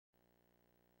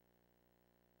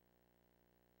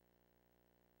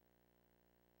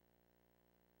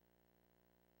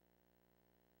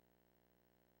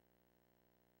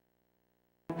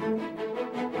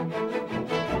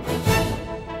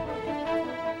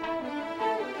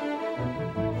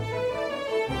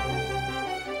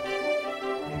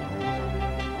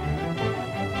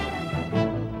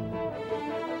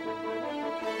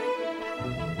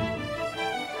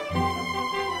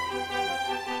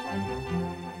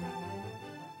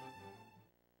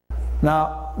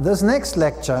Now, this next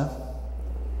lecture,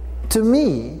 to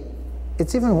me,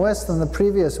 it's even worse than the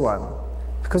previous one,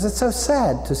 because it's so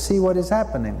sad to see what is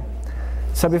happening.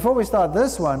 So before we start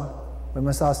this one, we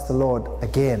must ask the Lord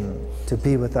again to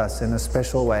be with us in a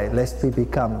special way, lest we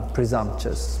become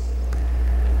presumptuous.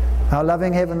 Our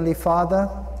loving Heavenly Father,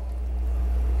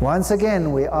 once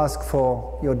again we ask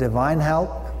for your divine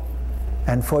help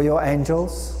and for your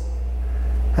angels.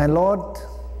 And Lord,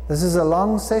 this is a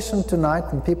long session tonight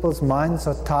and people's minds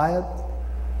are tired.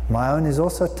 My own is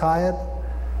also tired.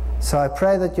 So I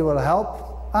pray that you will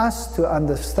help us to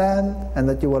understand and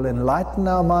that you will enlighten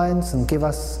our minds and give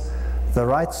us the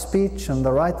right speech and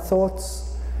the right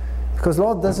thoughts. Because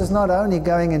Lord, this is not only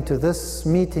going into this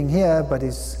meeting here, but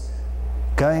is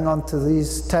going onto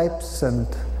these tapes and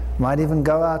might even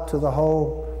go out to the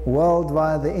whole world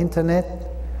via the internet.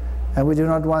 And we do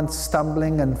not want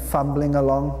stumbling and fumbling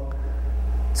along,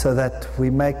 so that we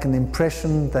make an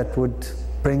impression that would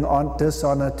bring on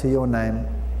dishonor to your name.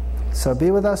 So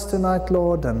be with us tonight,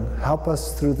 Lord, and help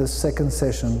us through this second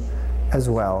session as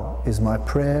well, is my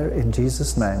prayer in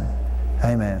Jesus' name.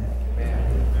 Amen.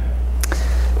 Amen.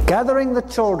 Gathering the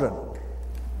children.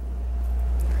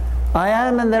 I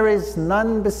am and there is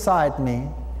none beside me.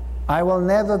 I will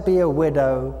never be a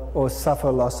widow or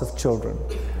suffer loss of children.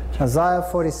 Isaiah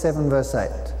 47 verse 8.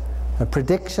 A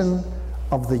prediction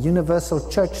of the universal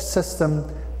church system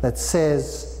that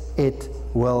says it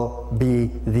will be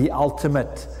the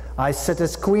ultimate. I sit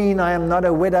as queen, I am not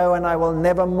a widow, and I will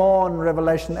never mourn,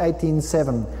 Revelation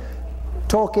 18:7.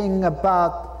 Talking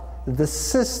about the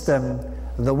system,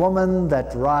 the woman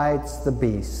that rides the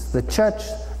beast, the church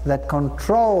that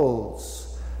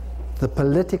controls the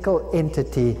political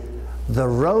entity, the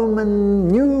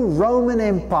new Roman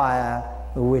Empire,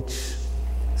 which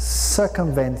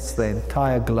circumvents the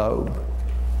entire globe.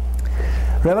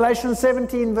 Revelation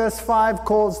 17 verse 5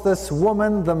 calls this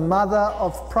woman the mother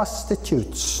of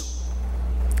prostitutes.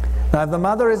 Now, if the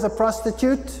mother is a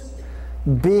prostitute,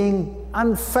 being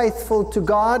unfaithful to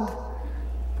God,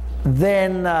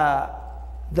 then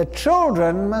the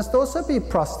children must also be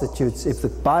prostitutes, if the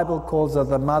Bible calls her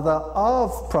the mother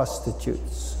of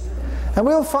prostitutes. And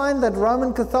we'll find that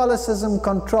Roman Catholicism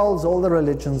controls all the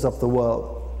religions of the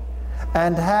world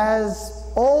and has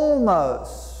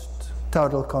almost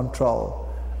total control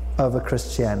over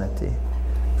Christianity.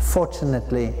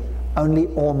 Fortunately, only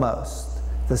almost.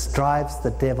 This drives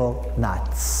the devil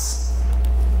nuts.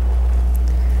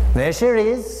 There she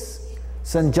is,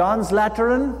 St. John's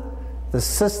Lateran, the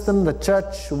system, the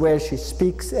church where she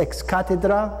speaks ex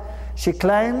cathedra. She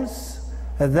claims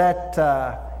that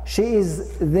she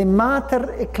is the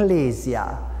Mater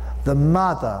Ecclesia, the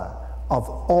mother of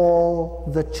all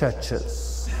the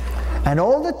churches. And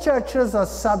all the churches are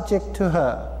subject to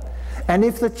her. And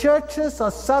if the churches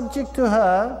are subject to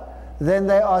her, then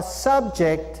they are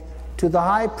subject to the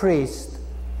high priest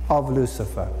of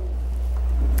Lucifer.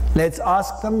 Let's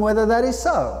ask them whether that is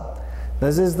so.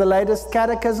 This is the latest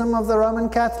catechism of the Roman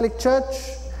Catholic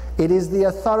Church. It is the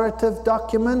authoritative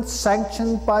document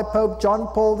sanctioned by Pope John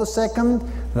Paul II.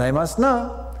 They must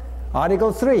know.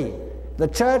 Article 3, the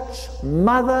church,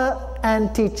 mother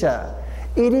and teacher.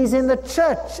 It is in the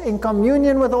church, in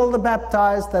communion with all the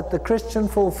baptized, that the Christian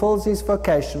fulfills his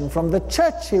vocation. From the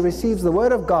church he receives the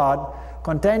word of God,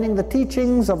 containing the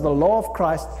teachings of the law of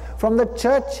Christ. From the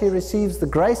church he receives the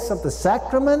grace of the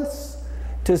sacraments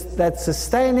that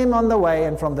sustain him on the way.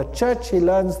 And from the church he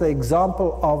learns the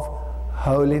example of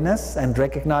holiness and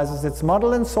recognizes its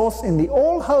model and source in the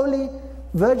all-holy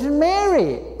Virgin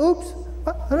Mary. Oops.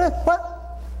 What?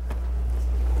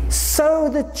 So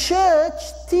the church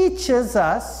teaches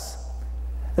us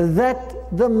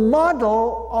that the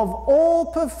model of all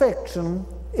perfection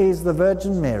is the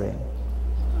Virgin Mary.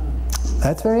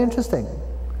 That's very interesting.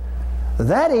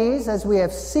 That is, as we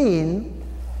have seen,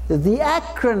 the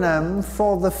acronym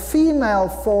for the female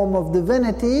form of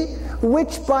divinity,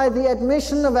 which by the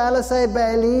admission of Alice A.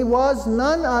 Bailey was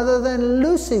none other than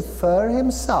Lucifer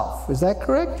himself. Is that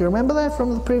correct? Do you remember that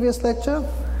from the previous lecture?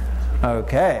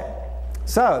 Okay.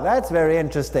 So that's very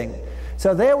interesting.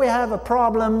 So there we have a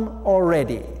problem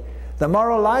already. The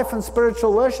moral life and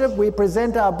spiritual worship, we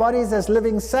present our bodies as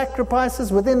living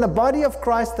sacrifices within the body of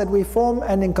Christ that we form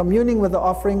and in communing with the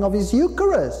offering of His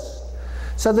Eucharist.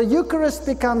 So the Eucharist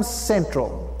becomes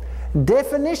central.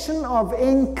 Definition of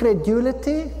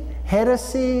incredulity.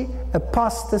 heresy,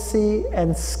 apostasy,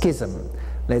 and schism.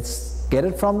 Let's get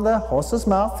it from the horse's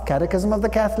mouth, Catechism of the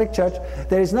Catholic Church.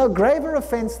 There is no graver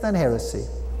offense than heresy.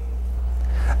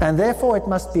 And therefore it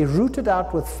must be rooted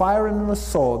out with fire and the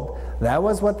sword. That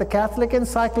was what the Catholic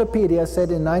Encyclopedia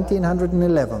said in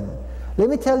 1911. Let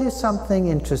me tell you something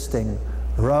interesting.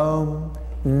 Rome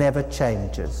never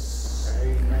changes.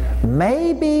 Amen.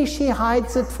 Maybe she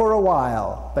hides it for a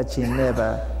while, but she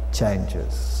never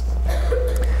changes.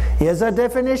 Here's a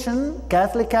definition,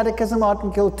 Catholic Catechism,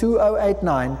 Article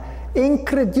 2089.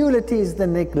 Incredulity is the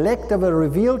neglect of a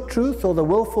revealed truth or the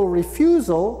willful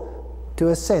refusal to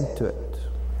assent to it.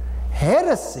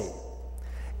 Heresy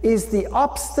is the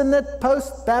obstinate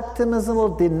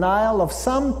post-baptismal denial of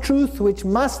some truth which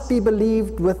must be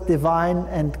believed with divine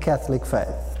and Catholic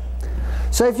faith.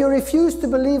 So if you refuse to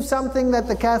believe something that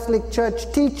the Catholic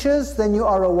Church teaches, then you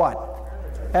are a what?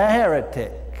 A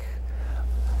heretic.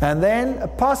 And then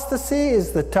apostasy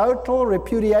is the total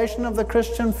repudiation of the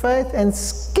Christian faith, and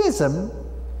schism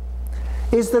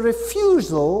is the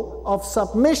refusal of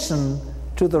submission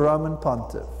to the Roman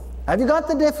pontiff. Have you got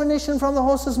the definition from the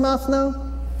horse's mouth now?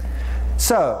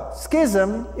 So,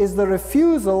 schism is the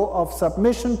refusal of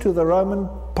submission to the Roman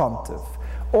pontiff,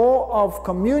 or of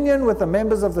communion with the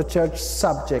members of the church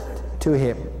subject to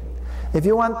him. If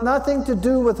you want nothing to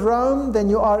do with Rome, then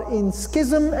you are in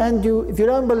schism, and if you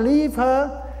don't believe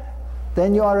her,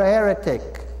 then you are a heretic.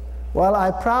 Well,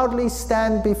 I proudly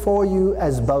stand before you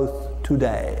as both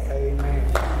today. Amen.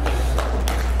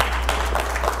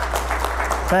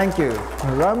 Thank you.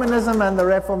 Romanism and the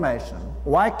Reformation.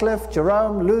 Wycliffe,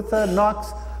 Jerome, Luther,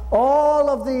 Knox, all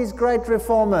of these great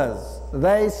reformers,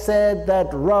 they said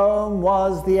that Rome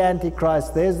was the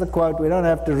Antichrist. There's the quote. We don't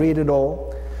have to read it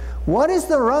all. What is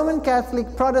the Roman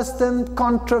Catholic Protestant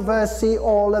controversy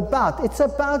all about? It's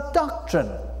about doctrine.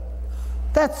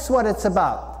 That's what it's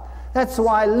about. That's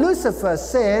why Lucifer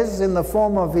says in the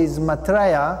form of his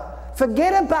Maitreya,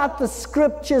 forget about the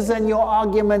scriptures and your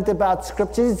argument about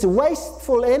scriptures. It's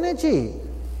wasteful energy.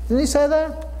 Didn't he say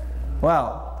that?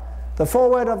 Well, the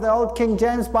foreword of the old King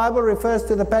James Bible refers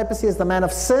to the papacy as the man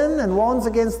of sin and warns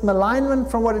against malignment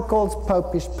from what it calls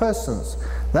popish persons.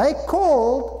 They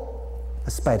called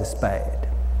a spade.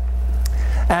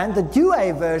 And the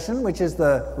Douay version, which is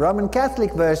the Roman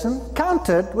Catholic version,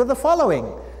 countered with the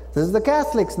following. This is the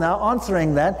Catholics now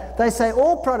answering that. They say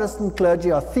all Protestant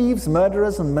clergy are thieves,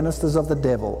 murderers, and ministers of the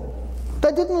devil.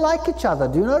 They didn't like each other.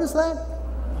 Do you notice that?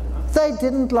 They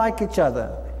didn't like each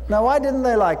other. Now, why didn't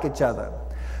they like each other?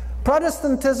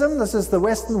 Protestantism, this is the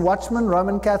Western Watchman,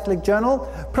 Roman Catholic Journal.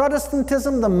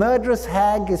 Protestantism, the murderous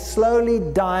hag, is slowly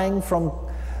dying from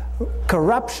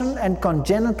corruption and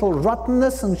congenital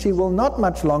rottenness, and she will not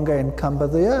much longer encumber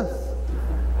the earth.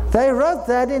 They wrote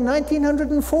that in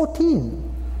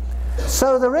 1914.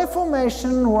 So the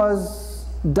Reformation was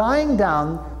dying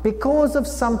down because of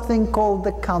something called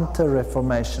the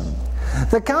Counter-Reformation.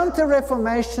 The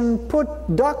Counter-Reformation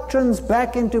put doctrines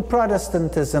back into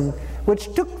Protestantism,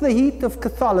 which took the heat of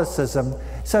Catholicism,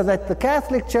 so that the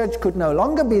Catholic Church could no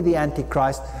longer be the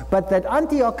Antichrist, but that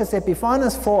Antiochus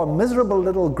Epiphanes, for a miserable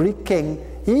little Greek king,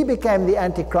 he became the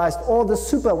Antichrist, or the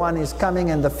super one is coming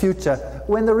in the future,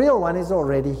 when the real one is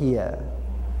already here.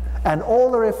 And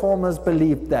all the reformers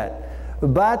believed that.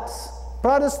 But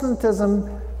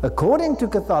Protestantism, according to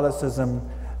Catholicism,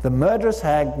 the murderous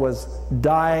hag was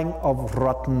dying of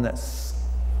rottenness.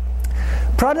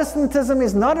 Protestantism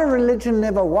is not a religion,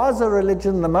 never was a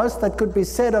religion. The most that could be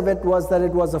said of it was that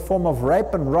it was a form of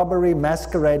rape and robbery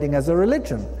masquerading as a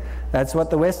religion. That's what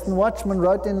the Western Watchman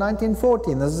wrote in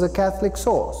 1914. This is a Catholic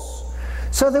source.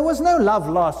 So there was no love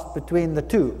lost between the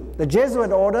two. The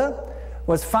Jesuit order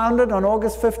was founded on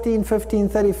August 15,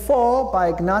 1534 by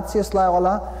Ignatius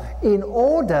Loyola in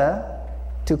order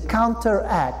to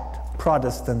counteract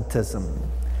Protestantism.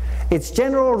 Its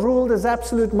general ruled as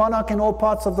absolute monarch in all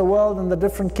parts of the world, and the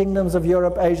different kingdoms of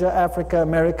Europe, Asia, Africa,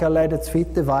 America laid its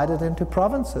feet, divided into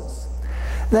provinces.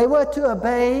 They were to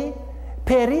obey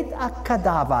perit a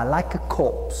cadaver, like a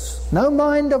corpse. No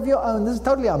mind of your own. This is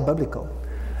totally unbiblical.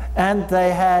 And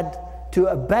they had to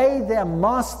obey their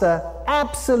master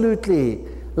absolutely.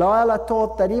 Loyola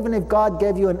taught that even if God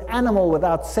gave you an animal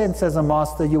without sense as a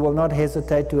master, you will not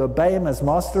hesitate to obey him as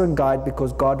master and guide,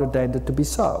 because God ordained it to be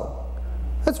so.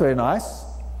 That's very nice.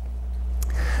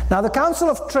 Now, the Council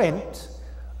of Trent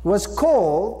was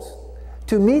called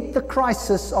to meet the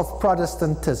crisis of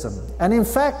Protestantism. And in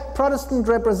fact, Protestant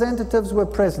representatives were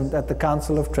present at the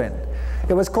Council of Trent.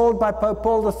 It was called by Pope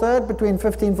Paul III between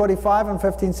 1545 and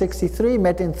 1563,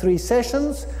 met in 3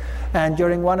 sessions, and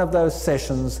during one of those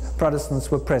sessions, Protestants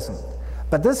were present.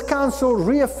 But this council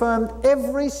reaffirmed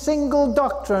every single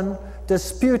doctrine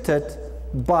disputed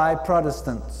by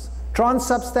Protestants.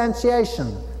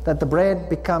 Transubstantiation, that the bread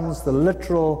becomes the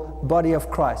literal body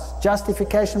of Christ.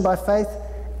 Justification by faith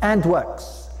and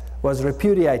works was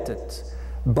repudiated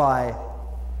by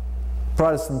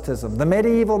Protestantism. The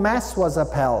medieval Mass was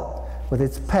upheld with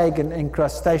its pagan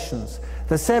incrustations.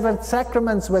 The seven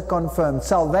sacraments were confirmed.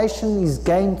 Salvation is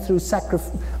gained through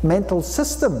sacramental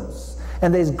systems.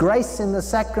 And there's grace in the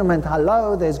sacrament.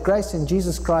 Hello, there's grace in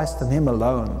Jesus Christ and Him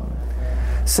alone.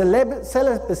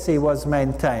 Celibacy was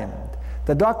maintained.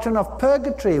 The doctrine of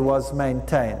purgatory was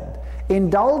maintained.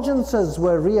 Indulgences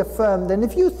were reaffirmed. And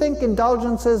if you think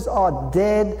indulgences are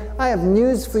dead, I have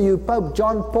news for you. Pope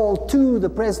John Paul II, the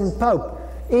present Pope,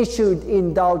 issued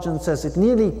indulgences. It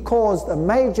nearly caused a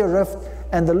major rift,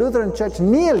 and the Lutheran Church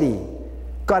nearly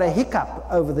got a hiccup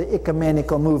over the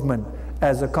ecumenical movement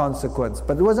as a consequence.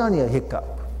 But it was only a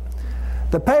hiccup.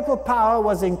 The papal power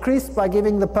was increased by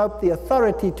giving the Pope the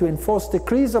authority to enforce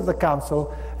decrees of the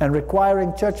Council and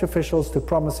requiring church officials to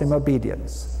promise him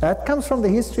obedience. That comes from the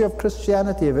History of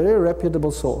Christianity, a very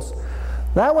reputable source.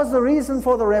 That was the reason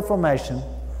for the Reformation,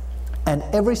 and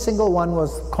every single one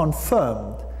was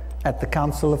confirmed at the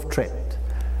Council of Trent.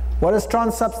 What does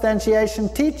transubstantiation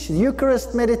teach?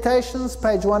 Eucharist meditations,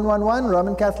 page 111,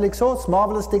 Roman Catholic source.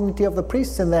 Marvelous dignity of the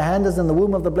priests, in their hand as in the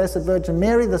womb of the Blessed Virgin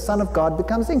Mary, the Son of God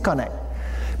becomes incarnate.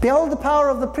 Behold the power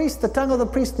of the priest. The tongue of the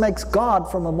priest makes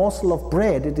God from a morsel of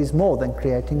bread. It is more than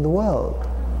creating the world.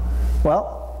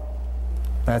 Well,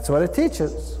 that's what it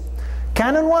teaches.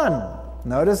 Canon 1,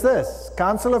 notice this.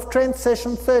 Council of Trent,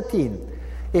 session 13.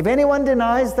 If anyone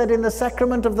denies that in the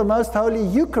sacrament of the most holy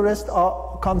Eucharist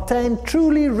are contained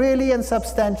truly, really, and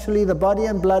substantially the body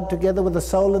and blood together with the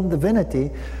soul and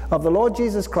divinity of the Lord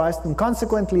Jesus Christ, and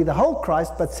consequently the whole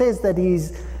Christ, but says that he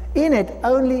is in it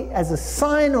only as a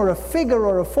sign or a figure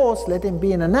or a force, let him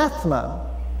be an anathema.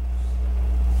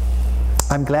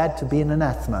 I'm glad to be an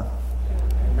anathema.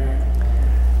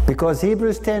 Because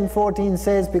Hebrews 10:14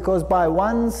 says, because by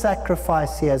one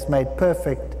sacrifice he has made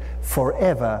perfect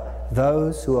forever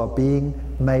those who are being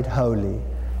made holy.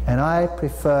 And I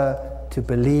prefer to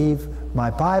believe my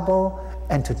Bible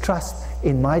and to trust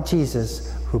in my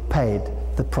Jesus who paid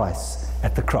the price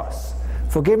at the cross.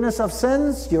 Forgiveness of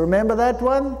sins, you remember that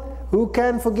one? Who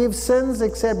can forgive sins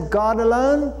except God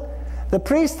alone? The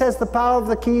priest has the power of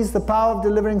the keys, the power of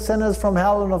delivering sinners from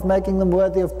hell and of making them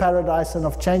worthy of paradise and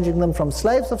of changing them from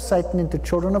slaves of Satan into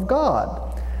children of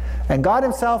God. And God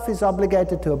himself is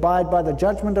obligated to abide by the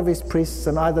judgment of his priests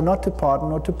and either not to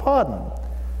pardon or to pardon.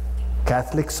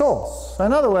 Catholic source. So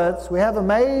in other words, we have a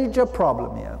major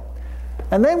problem here.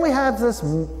 And then we have this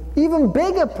even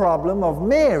bigger problem of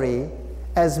Mary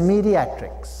as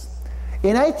mediatrix.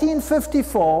 In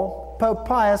 1854, Pope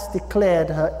Pius declared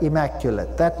her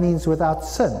immaculate. That means without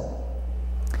sin.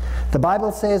 The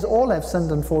Bible says all have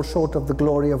sinned and fall short of the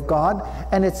glory of God,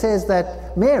 and it says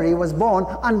that Mary was born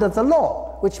under the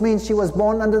law, which means she was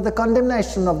born under the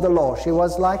condemnation of the law. She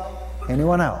was like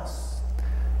anyone else.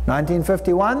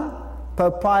 1951,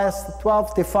 Pope Pius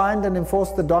XII defined and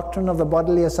enforced the doctrine of the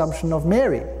bodily assumption of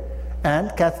Mary.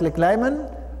 And Catholic layman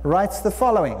writes the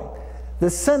following: the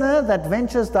sinner that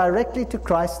ventures directly to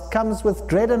Christ comes with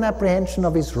dread and apprehension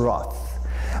of his wrath.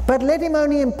 But let him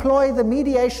only employ the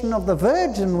mediation of the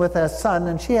Virgin with her Son,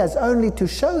 and she has only to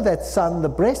show that Son the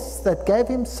breasts that gave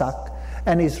him suck,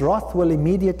 and his wrath will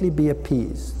immediately be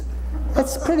appeased.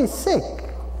 That's pretty sick,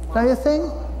 don't you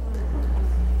think?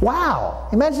 Wow!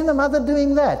 Imagine a mother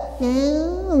doing that.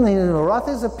 And the wrath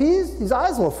is appeased, his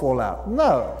eyes will fall out.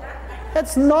 No,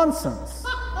 that's nonsense.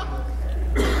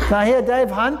 Now here Dave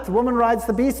Hunt, Woman Rides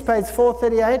the Beast, page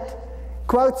 438,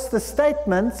 quotes the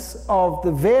statements of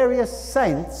the various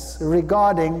saints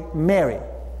regarding Mary.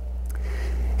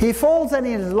 He falls and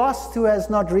he is lost who has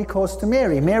not recourse to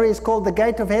Mary. Mary is called the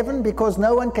gate of heaven because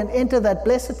no one can enter that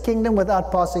blessed kingdom without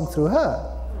passing through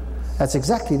her. That's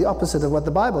exactly the opposite of what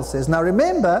the Bible says. Now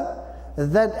remember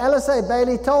that Alice A.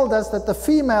 Bailey told us that the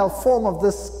female form of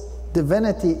this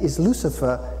divinity is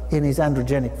Lucifer in his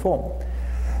androgenic form.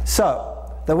 So,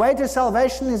 the way to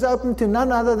salvation is open to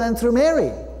none other than through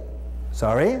Mary.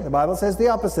 Sorry, the Bible says the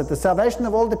opposite. The salvation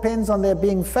of all depends on their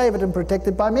being favored and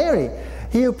protected by Mary.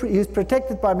 He who is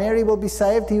protected by Mary will be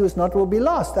saved. He who is not will be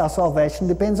lost. Our salvation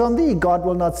depends on thee. God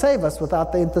will not save us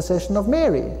without the intercession of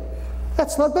Mary.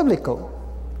 That's not biblical.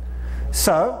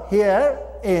 So, here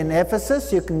in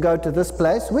Ephesus, you can go to this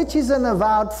place, which is an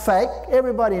avowed fake.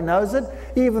 Everybody knows it.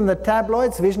 Even the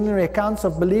tabloids, visionary accounts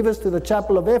of believers to the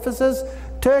chapel of Ephesus,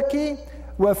 Turkey,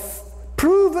 were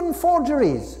proven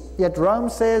forgeries. Yet Rome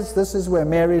says this is where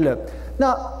Mary lived.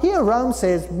 Now, here Rome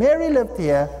says Mary lived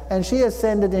here and she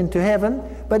ascended into heaven,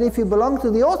 but if you belong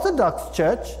to the Orthodox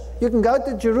Church, You can go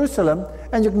to Jerusalem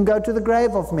and you can go to the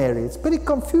grave of Mary. It's pretty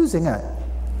confusing, eh?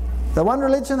 The one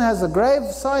religion has a grave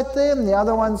site there, and the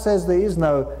other one says there is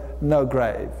no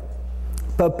grave.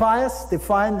 Pope Pius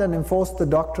defined and enforced the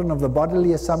doctrine of the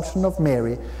bodily assumption of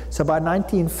Mary. So by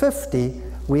 1950,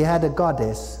 we had a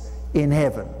goddess in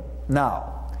heaven. Now,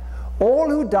 all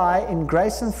who die in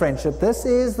grace and friendship, this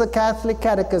is the Catholic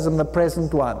Catechism, the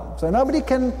present one. So nobody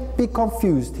can be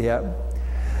confused here.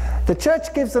 The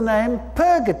Church gives the name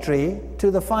purgatory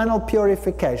to the final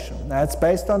purification. That's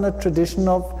based on the tradition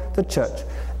of the Church.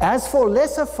 As for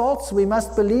lesser faults, we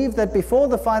must believe that before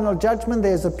the final judgment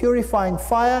there is a purifying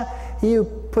fire. He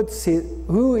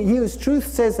whose truth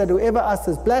says that whoever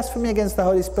utters blasphemy against the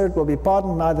Holy Spirit will be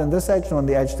pardoned neither in this age nor in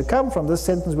the age to come. From this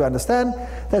sentence we understand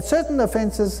that certain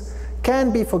offenses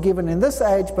can be forgiven in this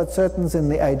age, but certain in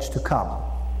the age to come.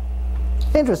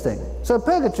 Interesting. So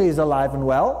purgatory is alive and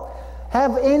well.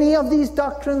 Have any of these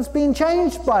doctrines been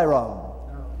changed by Rome?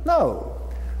 No.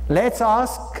 Let's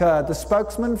ask the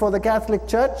spokesman for the Catholic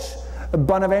Church,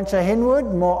 Bonaventure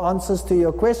Henwood, more answers to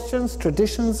your questions,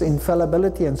 traditions,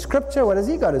 infallibility, and Scripture. What has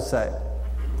he got to say?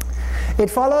 It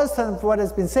follows from what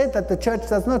has been said that the Church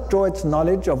does not draw its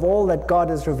knowledge of all that God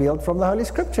has revealed from the Holy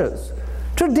Scriptures.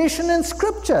 Tradition and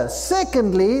Scripture.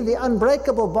 Secondly, the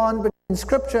unbreakable bond between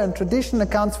Scripture and tradition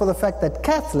accounts for the fact that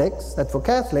for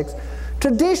Catholics,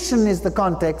 tradition is the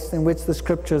context in which the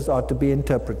Scriptures are to be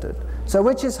interpreted. So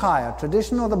which is higher,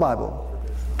 tradition or the Bible?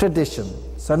 Tradition.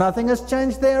 So nothing has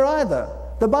changed there either.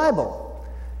 The Bible.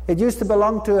 It used to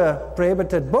belong to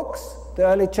prohibited books. The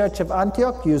early Church of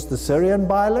Antioch used the Syrian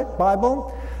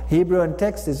Bible. Hebrew and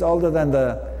text is older than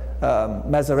the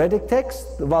Masoretic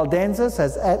text. The Waldenses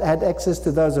had access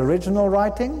to those original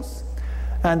writings.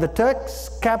 And the Turks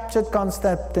captured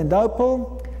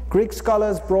Constantinople. Greek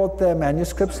scholars brought their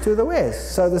manuscripts to the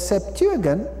West. So the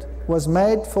Septuagint was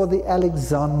made for the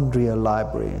Alexandria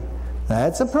Library.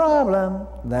 That's a problem.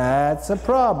 That's a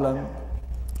problem.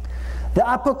 The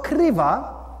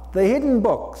Apocrypha, the hidden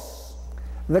books.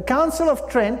 The Council of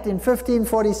Trent in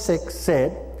 1546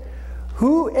 said,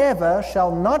 whoever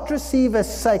shall not receive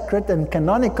as sacred and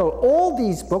canonical all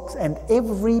these books and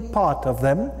every part of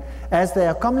them, as they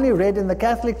are commonly read in the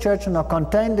Catholic Church and are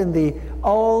contained in the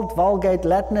Old Vulgate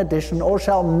Latin edition, or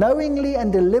shall knowingly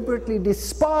and deliberately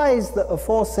despise the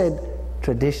aforesaid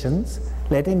traditions,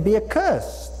 let him be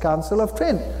accursed. Council of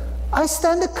Trent. I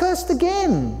stand accursed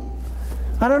again.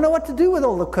 I don't know what to do with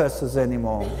all the curses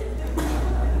anymore.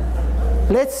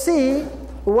 Let's see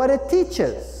what it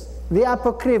teaches. The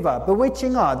Apocrypha,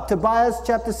 bewitching art. Tobias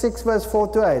chapter 6 verse 4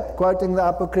 to 8, quoting the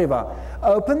Apocrypha.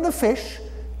 Open the fish,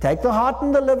 take the heart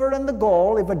and the liver and the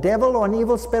gall. If a devil or an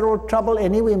evil spirit will trouble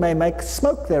any, we may make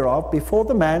smoke thereof before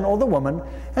the man or the woman,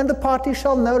 and the party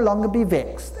shall no longer be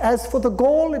vexed. As for the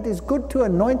gall, it is good to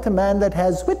anoint a man that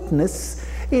has witness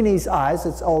in his eyes,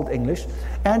 it's Old English,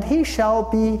 and he shall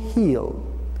be healed.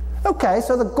 Okay,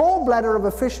 so the gallbladder of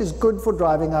a fish is good for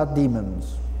driving out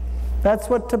demons. That's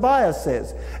what Tobias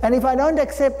says. And if I don't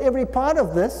accept every part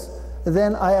of this,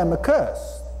 then I am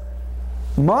accursed.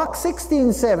 Mark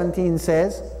 16:17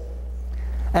 says,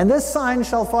 and this sign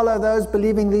shall follow those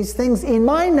believing these things. In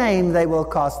my name they will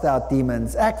cast out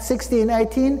demons. Acts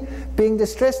 16:18, being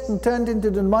distressed and turned into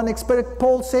the demonic spirit,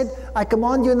 Paul said, I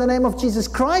command you in the name of Jesus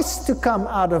Christ to come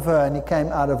out of her. And he came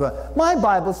out of her. My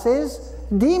Bible says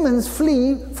demons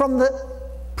flee from the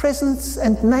presence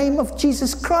and name of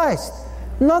Jesus Christ,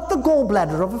 not the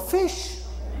gallbladder of a fish.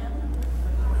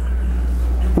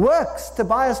 Works,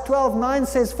 Tobias 12:9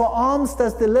 says, for alms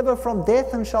does deliver from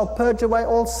death and shall purge away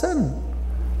all sin.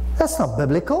 That's not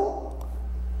biblical.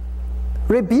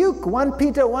 Rebuke, 1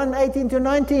 Peter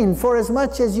 1:18-19, for as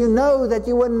much as you know that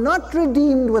you were not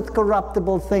redeemed with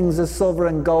corruptible things as silver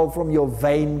and gold from your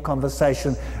vain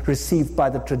conversation received by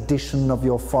the tradition of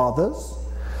your fathers.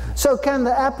 So can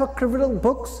the apocryphal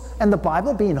books and the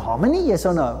Bible be in harmony, yes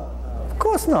or no? Of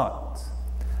course not.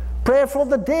 Prayer for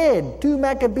the dead, 2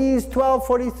 Maccabees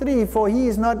 12:43, for he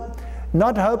is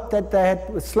not hoped that they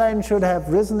had slain should have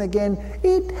risen again.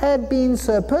 It had been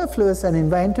superfluous and in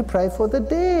vain to pray for the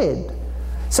dead.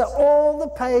 So all the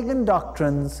pagan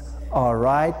doctrines are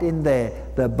right in there.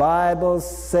 The Bible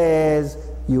says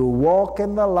you walk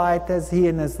in the light as he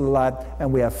is the light,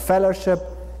 and we have fellowship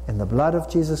in the blood of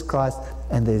Jesus Christ,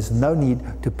 and there's no need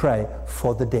to pray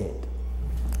for the dead.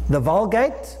 The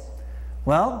Vulgate,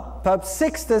 well, Pope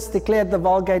Sixtus declared the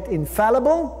Vulgate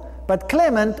infallible, but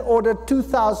Clement ordered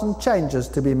 2,000 changes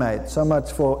to be made. So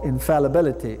much for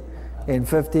infallibility in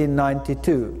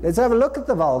 1592. Let's have a look at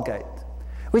the Vulgate,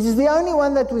 which is the only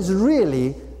one that was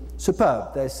really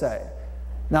superb, they say.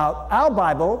 Now, our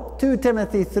Bible, 2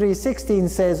 Timothy 3:16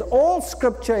 says, all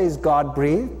Scripture is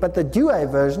God-breathed, but the Douay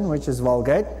version, which is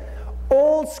Vulgate,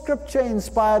 all Scripture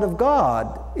inspired of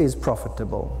God is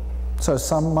profitable. So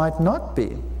some might not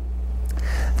be.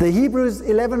 The Hebrews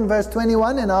 11 verse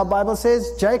 21 in our Bible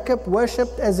says, Jacob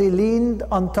worshipped as he leaned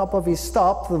on top of his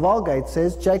staff. The Vulgate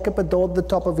says, Jacob adored the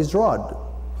top of his rod.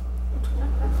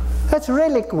 That's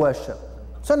relic worship.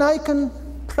 So now you can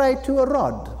pray to a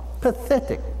rod.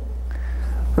 Pathetic.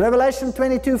 Revelation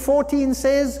 22:14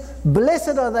 says,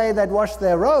 blessed are they that wash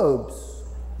their robes.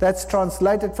 That's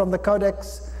translated from the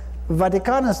Codex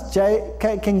Vaticanus.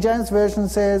 King James Version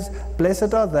says,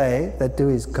 blessed are they that do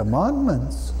his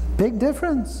commandments. Big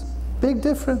difference. Big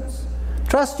difference.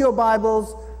 Trust your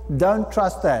Bibles, don't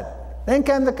trust that. Then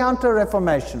came the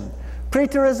Counter-Reformation.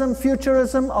 Preterism,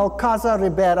 futurism, Alcázar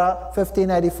Ribera,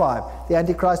 1585. The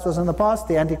Antichrist was in the past,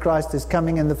 the Antichrist is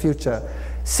coming in the future.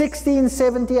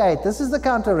 1678, this is the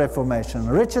Counter-Reformation.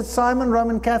 Richard Simon,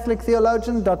 Roman Catholic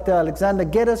theologian, Dr. Alexander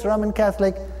Geddes, Roman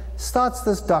Catholic, starts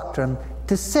this doctrine,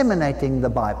 disseminating the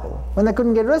Bible. When they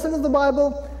couldn't get rid of the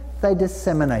Bible, they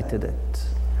disseminated it.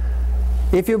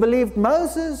 If you believed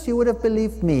Moses, you would have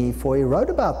believed me, for he wrote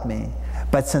about me.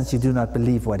 But since you do not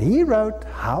believe what he wrote,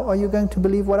 how are you going to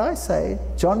believe what I say?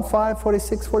 John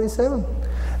 5:46-47.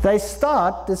 They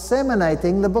start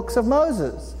disseminating the books of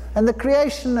Moses and the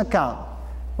creation account.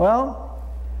 Well,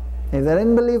 if they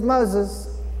didn't believe Moses,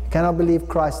 you cannot believe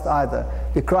Christ either.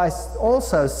 Because Christ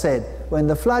also said, when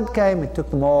the flood came, it took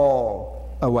them all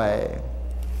away.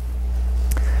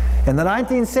 In the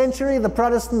 19th century, the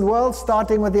Protestant world,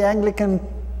 starting with the Anglican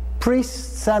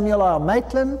priest Samuel R.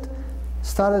 Maitland,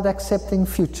 started accepting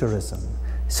futurism.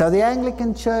 So the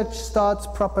Anglican Church starts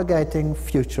propagating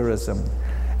futurism.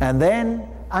 And then,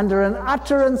 under an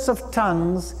utterance of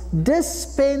tongues,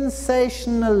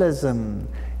 dispensationalism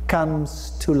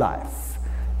comes to life.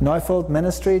 Neufeld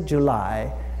Ministry,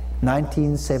 July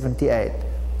 1978.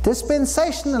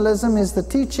 Dispensationalism is the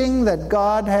teaching that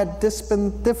God had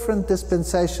different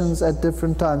dispensations at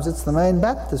different times. It's the main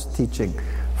Baptist teaching,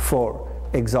 for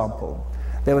example.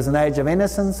 There was an age of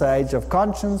innocence, an age of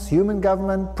conscience, human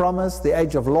government, promise, the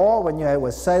age of law, when you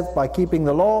were saved by keeping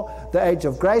the law, the age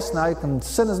of grace, now you can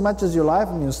sin as much as you like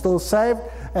and you're still saved,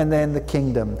 and then the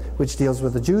kingdom, which deals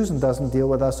with the Jews and doesn't deal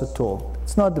with us at all.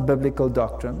 It's not the biblical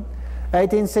doctrine.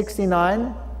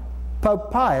 1869, Pope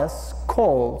Pius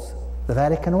calls the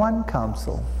Vatican I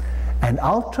Council, and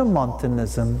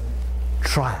Ultramontanism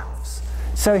triumphs.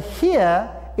 So here,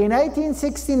 in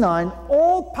 1869,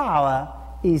 all power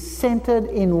is centered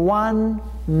in one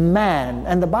man.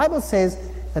 And the Bible says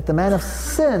that the man of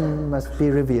sin must be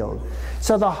revealed.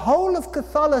 So the whole of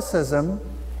Catholicism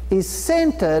is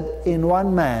centered in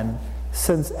one man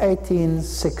since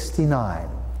 1869,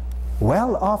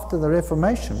 well after the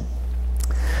Reformation.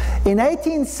 In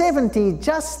 1870,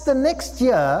 just the next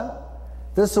year,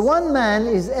 this one man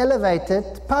is elevated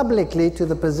publicly to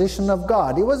the position of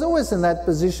God. He was always in that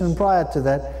position prior to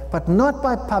that, but not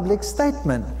by public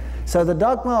statement. So the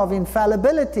dogma of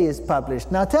infallibility is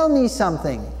published. Now tell me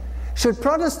something. Should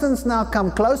Protestants now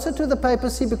come closer to the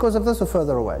papacy because of this, or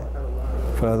further away?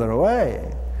 Further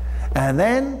away. And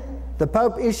then the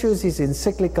Pope issues his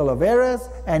encyclical of errors,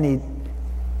 and he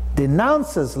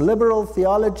denounces liberal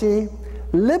theology.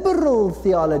 Liberal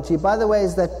theology, by the way,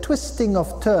 is that twisting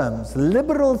of terms.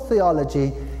 Liberal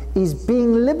theology is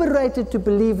being liberated to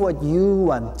believe what you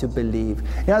want to believe.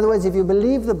 In other words, if you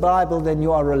believe the Bible, then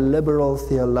you are a liberal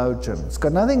theologian. It's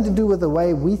got nothing to do with the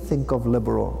way we think of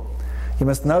liberal. You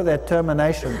must know their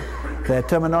termination, their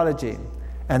terminology,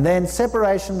 and then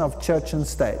separation of church and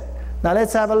state. Now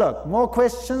let's have a look. More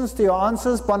questions to your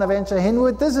answers. Bonaventure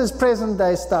Hinwood. This is present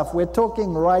day stuff. We're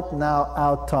talking right now,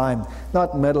 our time,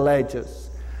 not Middle Ages.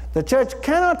 The church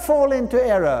cannot fall into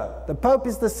error. The Pope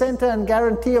is the center and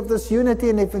guarantee of this unity,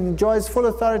 and if he enjoys full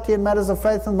authority in matters of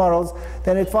faith and morals,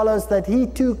 then it follows that he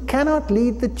too cannot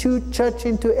lead the church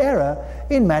into error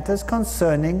in matters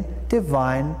concerning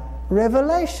divine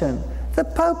revelation. The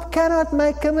Pope cannot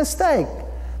make a mistake.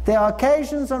 There are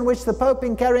occasions on which the Pope,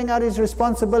 in carrying out his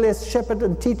responsibility as shepherd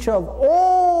and teacher of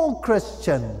all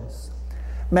Christians,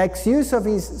 makes use of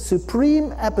his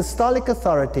supreme apostolic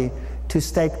authority to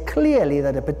state clearly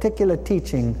that a particular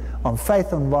teaching on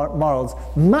faith and morals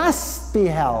must be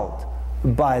held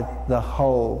by the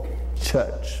whole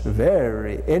church.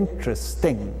 Very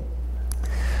interesting.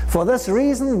 For this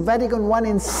reason, Vatican I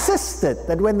insisted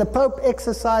that when the Pope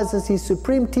exercises his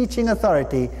supreme teaching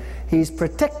authority, he is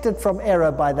protected from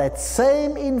error by that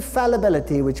same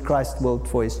infallibility which Christ willed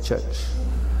for his church.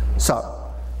 So,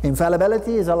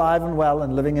 infallibility is alive and well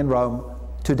and living in Rome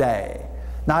today.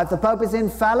 Now, if the Pope is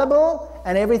infallible,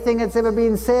 and everything that's ever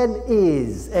been said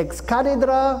is ex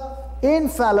cathedra,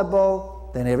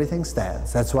 infallible, then everything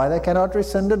stands. That's why they cannot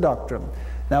rescind a doctrine.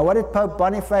 Now, what did Pope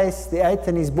Boniface VIII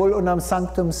in his Bull Unam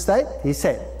Sanctum state? He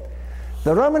said,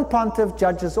 the Roman Pontiff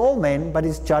judges all men, but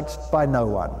is judged by no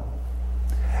one.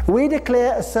 We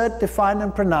declare, assert, define,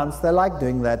 and pronounce. They like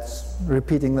doing that,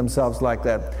 repeating themselves like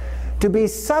that. To be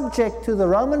subject to the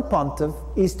Roman Pontiff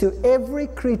is to every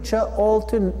creature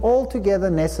altogether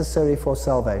necessary for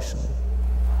salvation.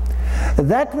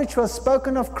 That which was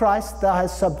spoken of Christ, thou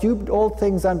hast subdued all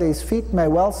things under his feet, may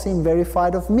well seem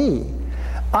verified of me.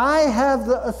 I have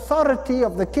the authority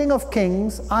of the King of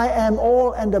Kings. I am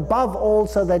all and above all,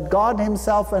 so that God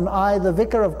himself and I, the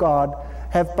Vicar of God,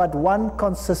 have but one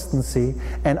consistency,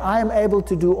 and I am able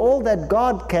to do all that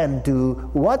God can do.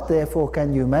 What therefore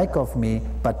can you make of me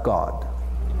but God?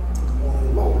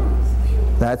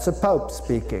 That's a Pope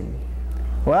speaking.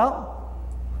 Well,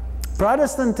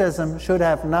 Protestantism should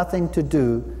have nothing to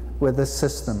do with the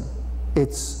system.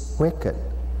 It's wicked.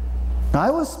 Now,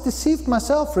 I was deceived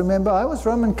myself. Remember, I was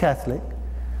Roman Catholic.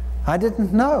 I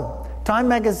didn't know. Time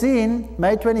magazine,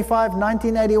 May 25,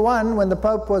 1981, when the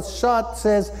Pope was shot,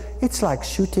 says, it's like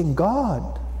shooting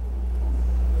God.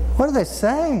 What are they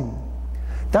saying?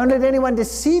 Don't let anyone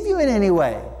deceive you in any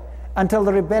way until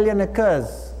the rebellion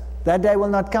occurs. That day will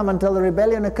not come until the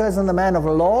rebellion occurs and the man of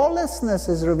lawlessness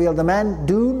is revealed, the man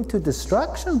doomed to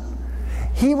destruction.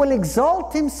 He will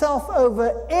exalt himself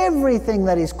over everything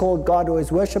that is called God or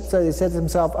is worshipped, so he sets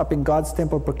himself up in God's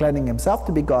temple, proclaiming himself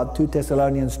to be God, 2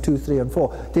 Thessalonians 2, 3, and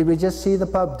 4. Did we just see the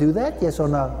Pope do that? Yes or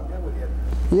no?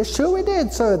 Yes, sure we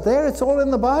did. So there, it's all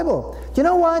in the Bible. You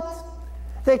know what?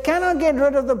 They cannot get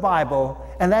rid of the Bible,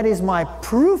 and that is my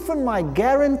proof and my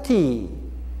guarantee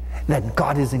that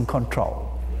God is in control.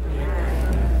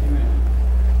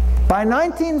 By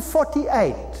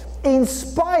 1948, in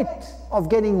spite of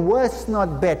getting worse,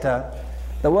 not better,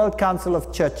 the World Council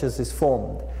of Churches is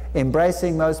formed,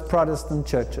 embracing most Protestant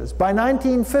churches. By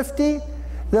 1950,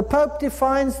 the Pope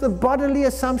defines the bodily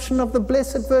assumption of the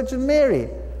Blessed Virgin Mary.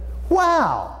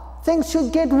 Wow! Things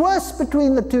should get worse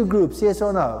between the two groups, yes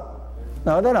or no?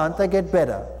 No, they don't. They get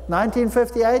better.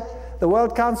 1958, the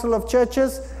World Council of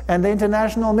Churches and the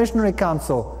International Missionary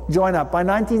Council join up. By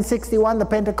 1961, the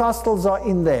Pentecostals are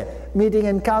in there, meeting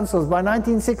in councils. By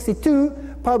 1962,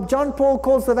 Pope John Paul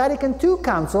calls the Vatican II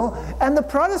Council, and the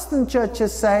Protestant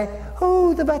churches say,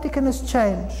 oh, the Vatican has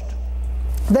changed.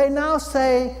 They now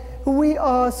say, we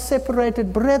are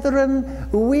separated brethren,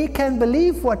 we can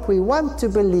believe what we want to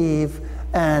believe,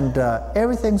 and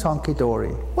everything's honky-dory.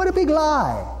 What a big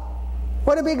lie.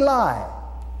 What a big lie.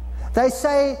 They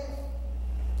say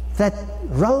that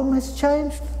Rome has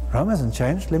changed. Rome hasn't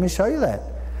changed. Let me show you that.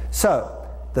 So,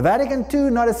 the Vatican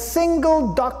II, not a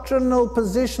single doctrinal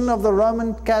position of the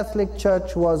Roman Catholic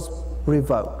Church was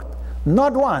revoked.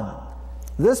 Not one.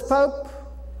 This Pope,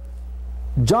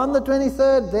 John the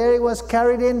 23rd, there he was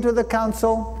carried into the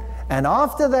council, and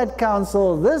after that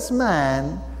council, this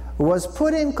man was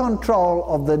put in control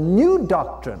of the new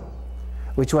doctrine,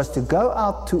 which was to go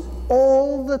out to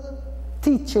all the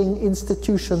teaching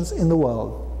institutions in the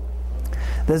world.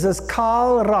 This is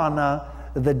Karl Rahner,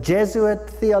 the Jesuit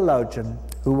theologian,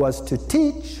 who was to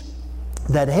teach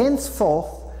that henceforth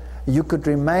you could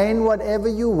remain whatever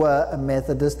you were, a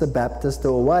Methodist, a Baptist,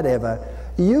 or whatever.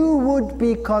 You would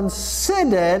be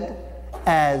considered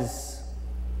as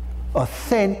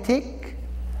authentic,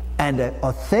 and an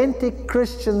authentic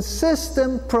Christian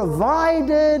system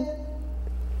provided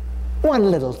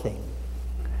one little thing.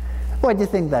 What do you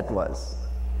think that was?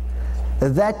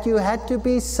 That you had to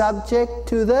be subject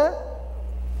to the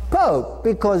Pope,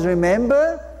 because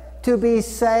remember, to be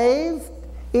saved,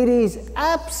 it is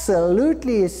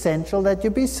absolutely essential that you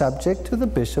be subject to the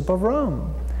Bishop of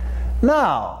Rome.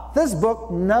 Now, this book,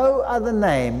 no other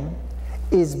name,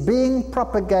 is being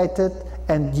propagated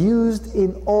and used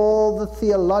in all the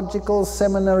theological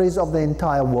seminaries of the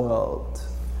entire world.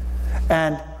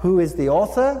 And who is the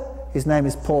author? His name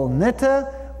is Paul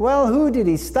Nitter. Well, who did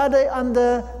he study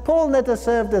under? Paul Nitter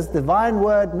served as Divine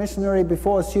Word missionary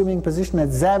before assuming position at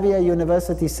Xavier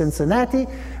University, Cincinnati,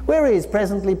 where he is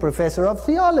presently professor of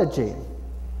theology.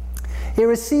 He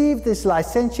received his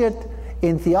licentiate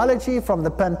in theology from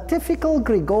the Pontifical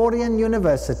Gregorian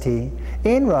University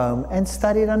in Rome and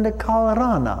studied under Karl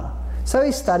Rahner. So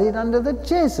he studied under the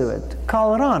Jesuit,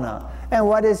 Karl Rahner. And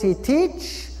what does he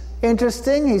teach?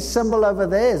 Interesting, his symbol over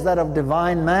there is that of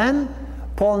divine man.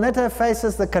 Paul Nitter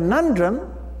faces the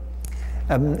conundrum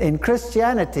in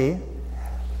Christianity,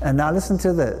 and now listen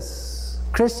to this.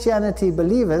 Christianity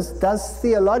believers, does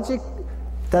theology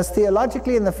does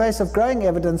theologically, in the face of growing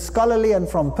evidence, scholarly and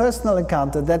from personal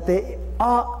encounter, that there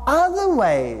are other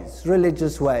ways,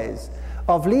 religious ways,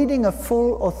 of leading a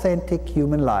full, authentic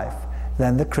human life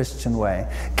than the Christian way.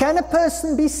 Can a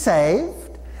person be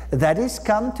saved that is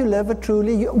come to live a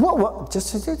truly...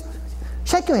 Just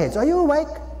shake your heads. Are you awake?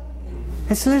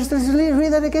 Let's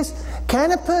read that again.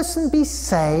 Can a person be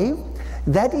saved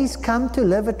that is come to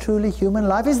live a truly human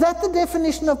life? Is that the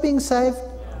definition of being saved?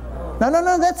 No,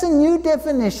 that's a new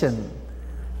definition.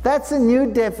 That's a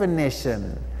new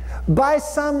definition. By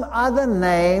some other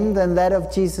name than that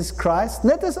of Jesus Christ?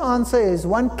 Let answer is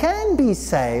one can be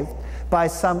saved by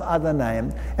some other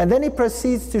name. And then he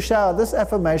proceeds to show how this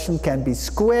affirmation can be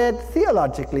squared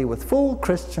theologically with full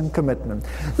Christian commitment.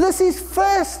 This is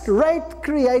first-rate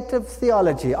creative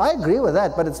theology. I agree with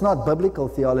that, but it's not biblical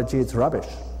theology, it's rubbish.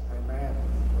 Amen.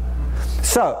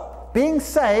 So, being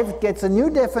saved gets a new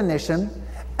definition,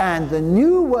 and the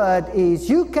new word is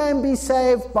you can be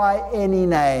saved by any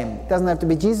name. It doesn't have to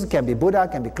be Jesus, it can be Buddha,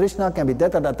 it can be Krishna, it can be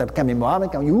it can be Muhammad,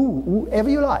 it can be whoever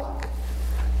you like.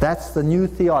 That's the new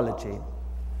theology.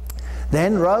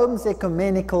 Then Rome's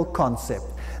ecumenical concept.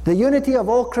 The unity of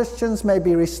all Christians may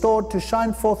be restored to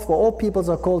shine forth, for all peoples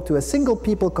are called to a single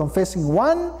people confessing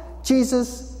one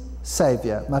Jesus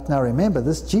Savior. But now remember,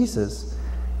 this Jesus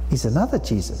is another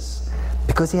Jesus,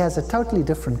 because he has a totally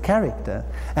different character.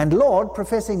 And Lord,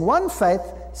 professing one faith,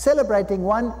 celebrating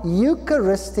one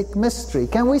Eucharistic mystery.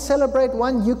 Can we celebrate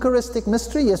one Eucharistic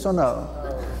mystery, yes or no?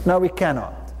 No, we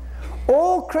cannot.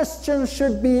 All Christians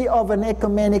should be of an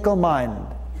ecumenical mind,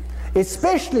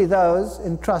 especially those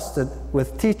entrusted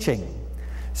with teaching.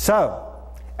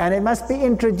 And it must be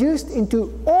introduced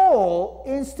into all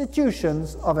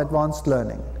institutions of advanced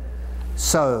learning.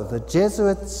 So the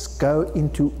Jesuits go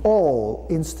into all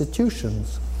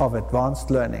institutions of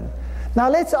advanced learning. Now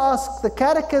let's ask the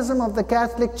Catechism of the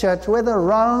Catholic Church whether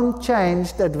Rome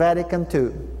changed at Vatican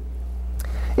II.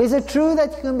 Is it true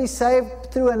that you can be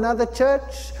saved through another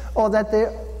church, or that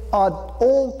there are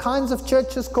all kinds of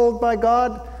churches called by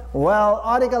God? Well,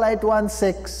 Article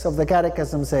 816 of the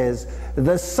Catechism says,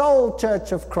 the sole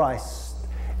church of Christ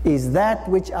is that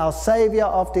which our Savior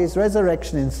after his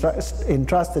resurrection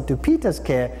entrusted to Peter's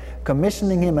care,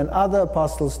 commissioning him and other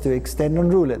apostles to extend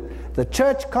and rule it. The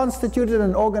church, constituted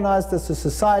and organized as a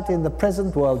society in the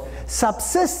present world,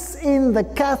 subsists in the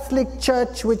Catholic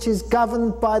Church, which is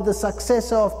governed by the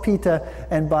successor of Peter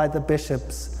and by the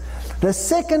bishops. The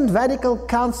Second Vatican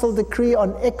Council decree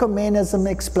on ecumenism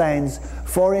explains,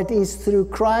 for it is through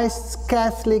Christ's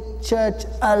Catholic Church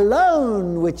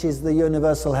alone, which is the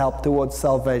universal help towards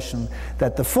salvation,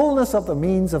 that the fullness of the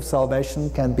means of salvation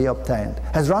can be obtained.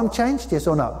 Has Rome changed, yes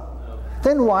or no?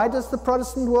 Then why does the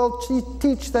Protestant world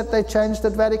teach that they changed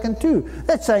at Vatican II?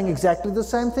 They're saying exactly the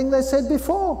same thing they said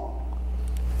before.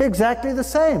 Exactly the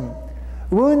same.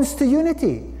 Wounds to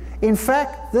unity. In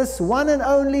fact, this one and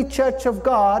only Church of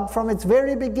God, from its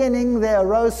very beginning, there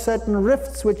arose certain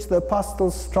rifts which the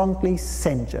apostles strongly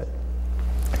censured.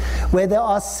 Where there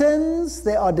are sins,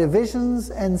 there are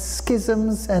divisions and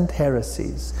schisms and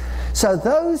heresies. So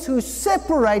those who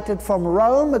separated from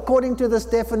Rome, according to this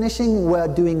definition, were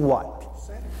doing what?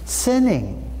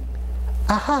 Sinning.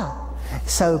 Aha!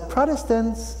 So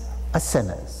Protestants are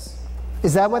sinners.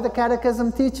 Is that what the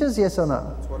Catechism teaches? Yes or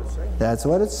no? That's what it says. That's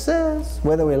what it says,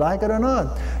 whether we like it or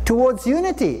not. Towards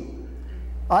unity.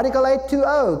 Article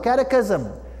 820,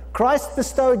 Catechism. Christ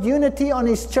bestowed unity on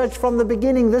his church from the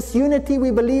beginning. This unity,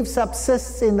 we believe,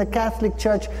 subsists in the Catholic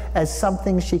Church as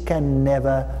something she can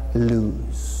never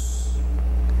lose.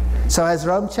 So has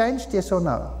Rome changed? Yes or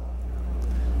no?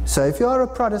 So if you are a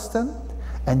Protestant,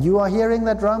 and you are hearing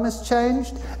that Rome has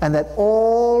changed, and that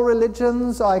all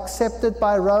religions are accepted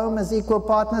by Rome as equal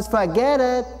partners, forget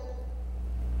it.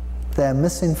 They're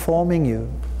misinforming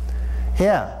you.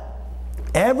 Here,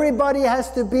 everybody has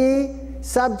to be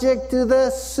subject to the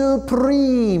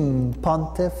supreme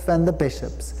pontiff and the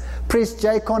bishops. Priest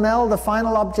J. Cornell, the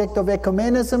final object of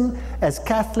ecumenism, as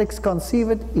Catholics conceive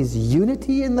it, is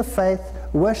unity in the faith,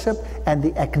 worship, and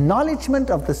the acknowledgement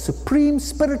of the supreme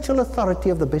spiritual authority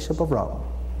of the Bishop of Rome.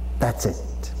 That's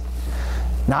it.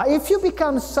 Now, if you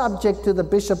become subject to the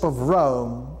Bishop of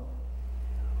Rome,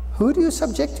 who do you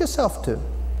subject yourself to?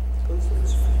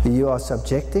 You are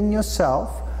subjecting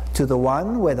yourself to the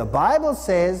one where the Bible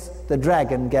says the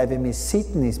dragon gave him his seat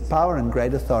and his power and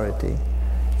great authority.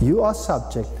 You are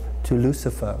subject to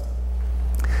Lucifer.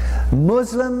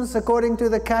 Muslims, according to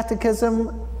the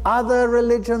Catechism, other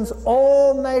religions,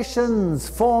 all nations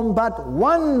form but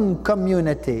one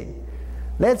community.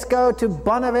 Let's go to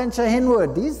Bonaventure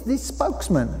Hinwood. He's the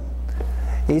spokesman.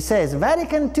 He says,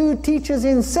 Vatican II teaches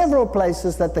in several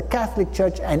places that the Catholic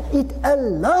Church, and it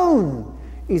alone,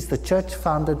 is the church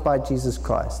founded by Jesus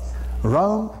Christ.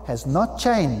 Rome has not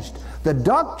changed. The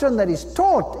doctrine that is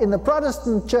taught in the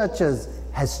Protestant churches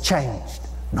has changed,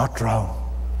 not Rome.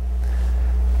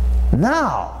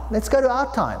 Now, let's go to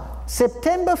our time.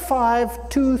 September 5,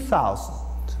 2000.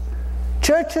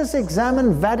 Churches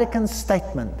examine Vatican's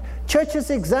statement. Churches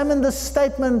examine the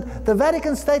statement, the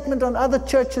Vatican statement on other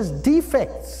churches'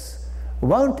 defects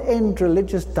won't end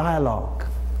religious dialogue.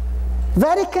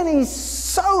 Vatican is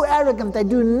so arrogant, they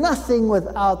do nothing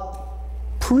without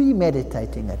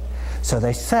premeditating it. So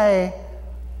they say,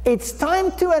 it's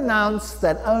time to announce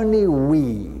that only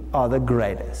we are the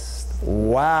greatest.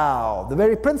 Wow! The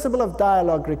very principle of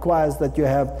dialogue requires that you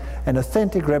have an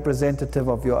authentic representative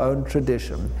of your own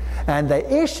tradition. And they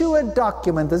issue a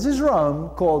document, this is Rome,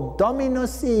 called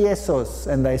Dominus Iesus,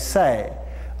 and they say,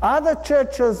 other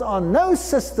churches are no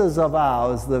sisters of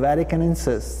ours, the Vatican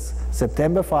insists.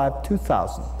 September 5,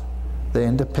 2000, the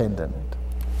Independent.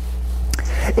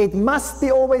 It must be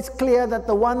always clear that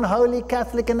the one holy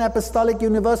Catholic and Apostolic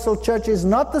Universal Church is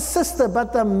not the sister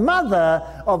but the mother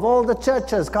of all the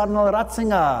churches. Cardinal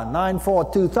Ratzinger,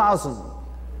 9/4/2000.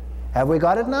 Have we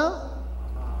got it now?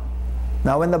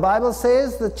 Now when the Bible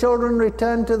says the children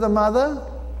return to the mother,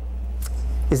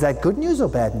 is that good news or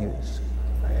bad news?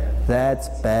 That's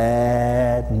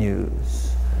bad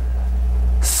news.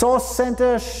 Source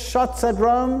Center shots at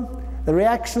Rome. The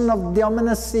reaction of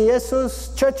Dominus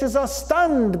Iesus. Churches are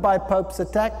stunned by Pope's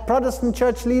attack. Protestant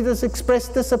church leaders express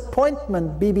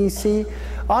disappointment. BBC.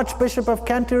 Archbishop of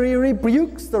Canterbury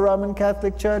rebukes the Roman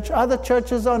Catholic Church. Other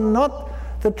churches are not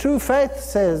the true faith,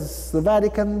 says the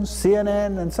Vatican,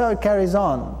 CNN, and so it carries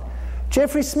on.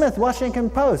 Jeffrey Smith, Washington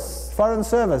Post, Foreign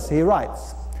Service, he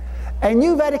writes, a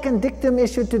new Vatican dictum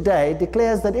issued today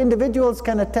declares that individuals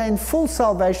can attain full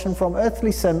salvation from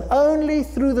earthly sin only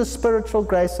through the spiritual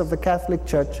grace of the Catholic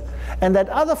Church, and that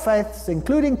other faiths,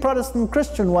 including Protestant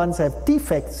Christian ones, have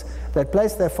defects that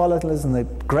place their followers in a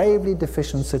gravely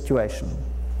deficient situation.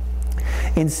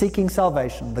 In seeking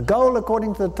salvation, the goal,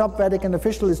 according to the top Vatican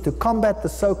official, is to combat the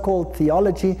so-called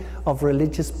theology of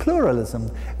religious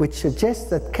pluralism, which suggests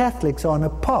that Catholics are on a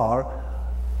par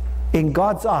in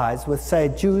God's eyes with, say,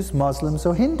 Jews, Muslims,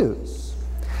 or Hindus.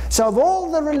 So of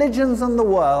all the religions in the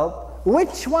world,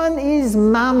 which one is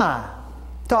mama,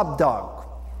 top dog?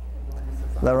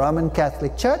 The Roman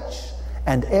Catholic Church,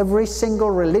 and every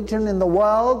single religion in the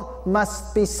world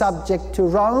must be subject to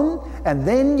Rome, and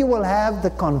then you will have the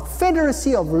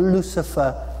confederacy of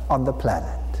Lucifer on the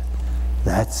planet.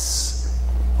 That's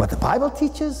what the Bible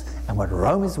teaches and what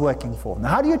Rome is working for. Now,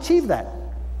 how do you achieve that?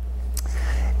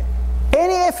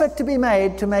 Any effort to be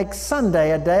made to make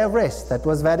Sunday a day of rest. That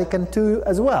was Vatican II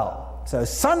as well. So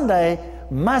Sunday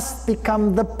must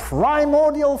become the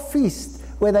primordial feast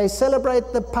where they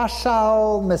celebrate the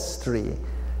Paschal mystery.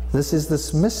 This is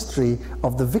this mystery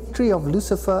of the victory of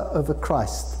Lucifer over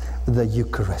Christ, the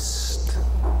Eucharist.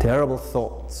 Terrible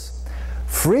thoughts.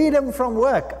 Freedom from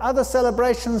work. Other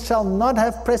celebrations shall not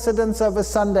have precedence over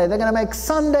Sunday. They're going to make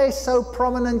Sunday so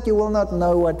prominent you will not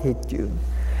know what hit you.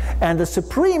 And the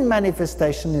supreme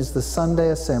manifestation is the Sunday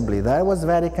assembly. That was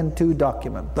Vatican II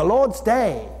document. The Lord's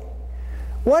Day.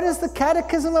 What is the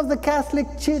Catechism of the Catholic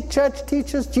Church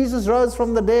teaches? Jesus rose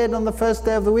from the dead on the first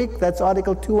day of the week. That's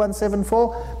Article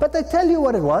 2174. But they tell you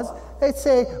what it was. They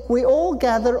say, we all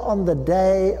gather on the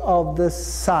day of the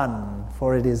sun,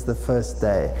 for it is the first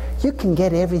day. You can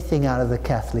get everything out of the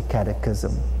Catholic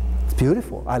Catechism. It's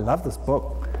beautiful. I love this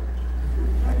book.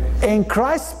 In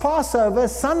Christ's Passover,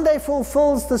 Sunday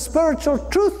fulfills the spiritual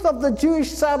truth of the Jewish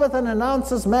Sabbath and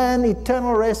announces man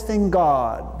eternal rest in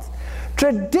God.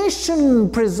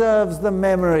 Tradition preserves the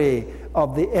memory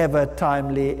of the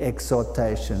ever-timely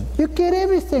exhortation. You get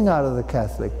everything out of the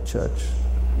Catholic Church.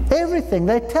 Everything.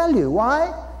 They tell you.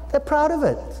 Why? They're proud of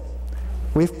it.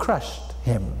 We've crushed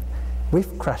him.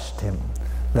 We've crushed him,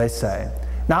 they say.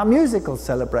 Now, musical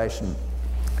celebration.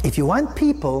 If you want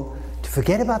people to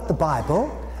forget about the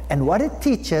Bible and what it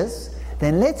teaches,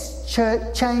 then let's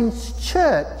change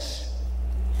church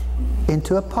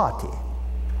into a party.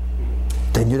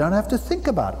 Then you don't have to think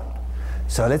about it.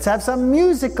 So let's have some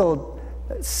musical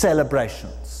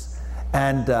celebrations.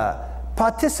 And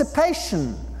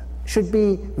participation should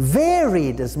be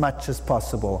varied as much as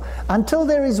possible until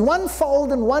there is one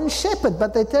fold and one shepherd.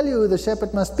 But they tell you who the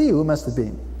shepherd must be. Who must it be?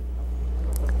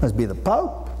 It must be the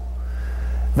Pope.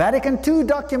 Vatican II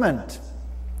document.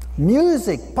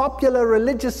 Music, popular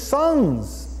religious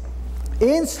songs,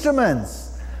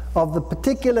 instruments of the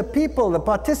particular people. The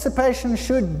participation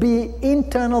should be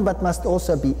internal but must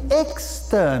also be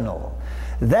external.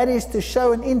 That is to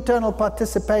show an internal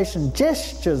participation,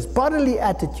 gestures, bodily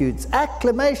attitudes,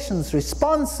 acclamations,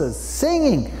 responses,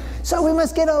 singing. So we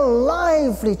must get a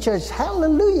lively church.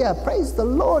 Hallelujah, praise the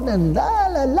Lord, and la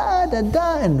la la da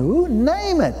da, and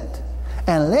name it.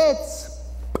 And let's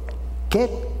get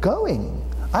going.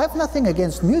 I have nothing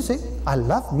against music. I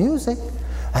love music.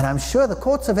 And I'm sure the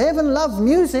courts of heaven love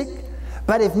music.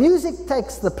 But if music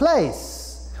takes the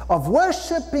place of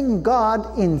worshiping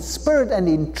God in spirit and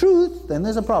in truth, then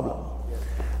there's a problem.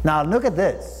 Now look at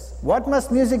this. What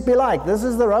must music be like? This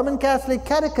is the Roman Catholic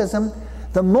Catechism.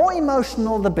 The more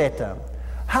emotional, the better.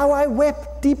 How I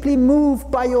wept, deeply moved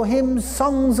by your hymns,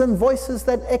 songs and voices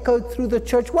that echoed through the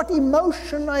church. What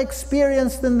emotion I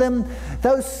experienced in them.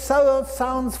 Those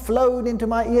sounds flowed into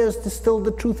my ears, distilled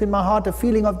the truth in my heart. A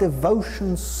feeling of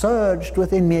devotion surged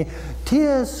within me.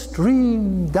 Tears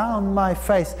streamed down my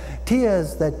face,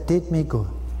 tears that did me good.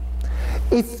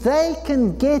 If they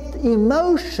can get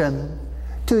emotion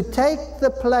to take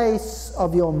the place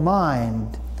of your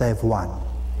mind, they've won.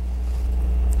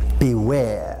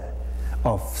 Beware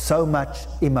of so much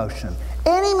emotion.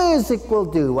 Any music will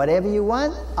do. Whatever you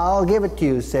want, I'll give it to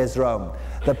you, says Rome.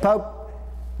 The Pope,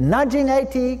 nudging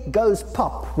 80, goes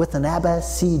pop with an ABBA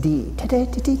CD.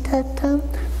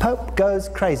 Pope goes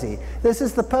crazy. This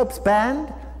is the Pope's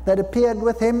band that appeared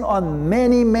with him on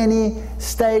many, many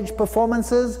stage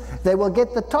performances. They will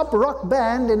get the top rock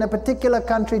band in a particular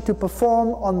country to perform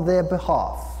on their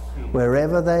behalf,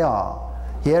 wherever they are.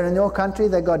 Here in your country,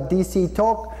 they got DC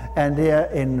Talk, and here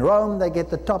in Rome, they get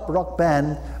the top rock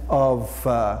band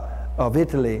of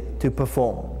Italy to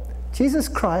perform. Jesus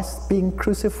Christ being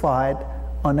crucified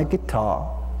on a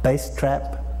guitar, bass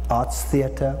trap, arts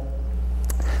theatre.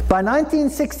 By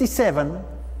 1967,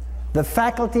 the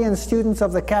faculty and students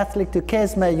of the Catholic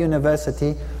Duquesne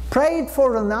University prayed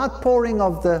for an outpouring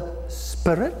of the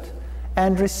Spirit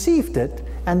and received it,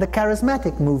 and the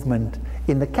charismatic movement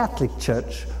in the Catholic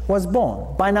Church was born.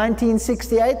 By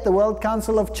 1968, the World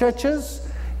Council of Churches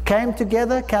came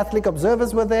together. Catholic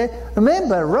observers were there.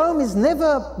 Remember, Rome is never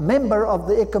a member of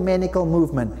the ecumenical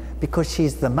movement because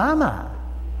she's the mama.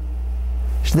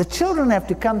 The children have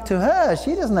to come to her.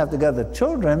 She doesn't have to go to the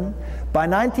children. By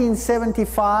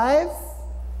 1975,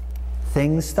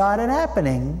 things started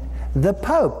happening. The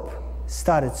Pope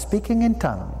started speaking in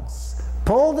tongues.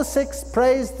 Paul VI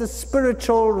praised the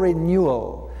spiritual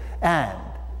renewal. And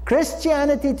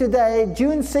Christianity Today,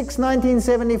 June 6,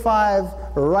 1975,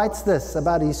 writes this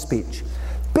about his speech.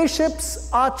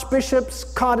 Bishops, archbishops,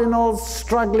 cardinals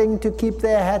struggling to keep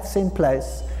their hats in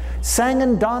place, sang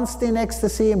and danced in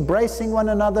ecstasy, embracing one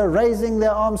another, raising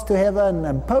their arms to heaven,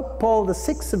 and Pope Paul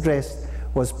VI's address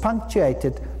was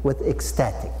punctuated with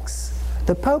ecstatics.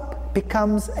 The Pope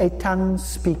becomes a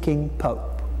tongue-speaking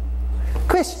Pope.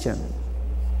 Question: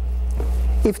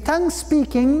 if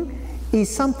tongue-speaking is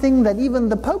something that even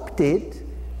the Pope did,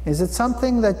 is it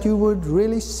something that you would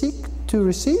really seek to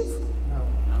receive? No.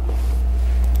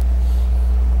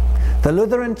 The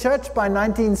Lutheran Church by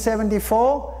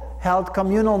 1974 held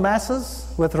communal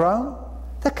masses with Rome.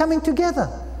 They're coming together,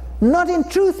 not in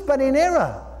truth but in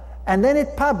error. And then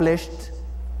it published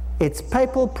its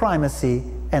papal primacy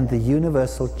and the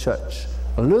universal church.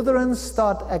 Lutherans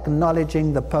start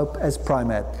acknowledging the Pope as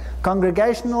primate.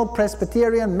 Congregational,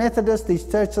 Presbyterian, Methodist, these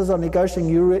churches are negotiating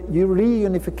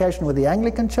reunification with the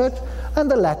Anglican Church,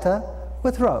 and the latter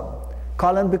with Rome.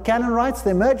 Colin Buchanan writes,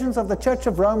 the emergence of the Church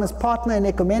of Rome as partner in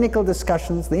ecumenical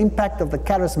discussions, the impact of the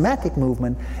charismatic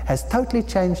movement has totally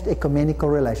changed ecumenical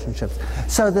relationships.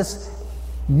 So this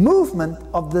movement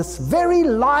of this very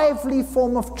lively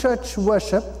form of church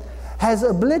worship has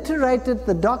obliterated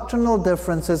the doctrinal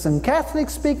differences in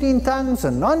Catholics speaking tongues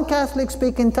and non-Catholics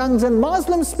speaking tongues and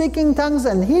Muslims speaking tongues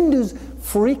and Hindus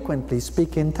frequently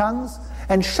speak in tongues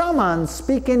and shamans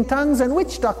speak in tongues and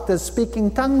witch doctors speak in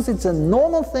tongues. It's a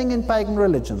normal thing in pagan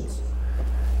religions.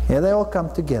 Here they all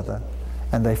come together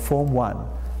and they form one,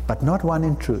 but not one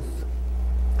in truth.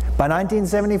 By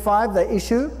 1975 they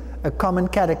issue a common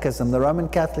catechism, the Roman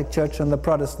Catholic Church and the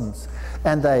Protestants,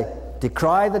 and they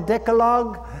decry the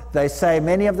Decalogue. They say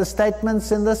many of the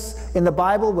statements in the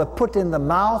Bible were put in the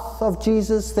mouth of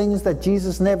Jesus, things that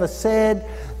Jesus never said.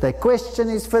 They question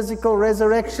his physical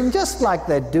resurrection, just like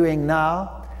they're doing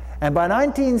now. And by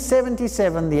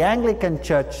 1977, the Anglican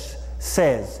Church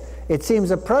says, it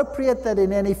seems appropriate that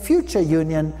in any future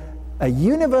union, a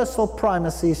universal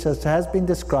primacy, such as has been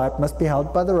described, must be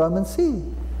held by the Roman See.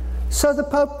 So the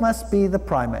Pope must be the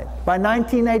primate. By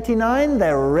 1989,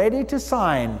 they're ready to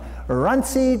sign.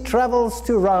 Runcie travels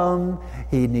to Rome,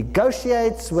 he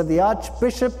negotiates with the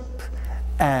Archbishop,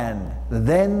 and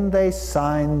then they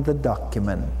sign the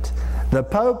document. The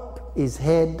Pope is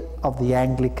head of the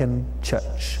Anglican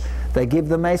Church. They give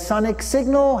the Masonic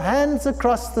signal, hands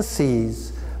across the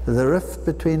seas. The rift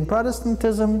between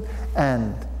Protestantism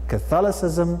and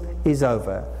Catholicism is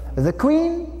over. The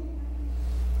Queen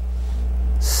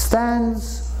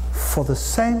stands for the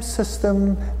same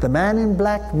system. The man in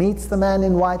black meets the man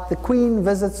in white. The Queen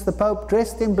visits the Pope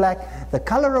dressed in black, the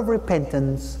color of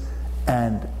repentance,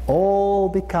 and all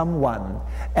become one.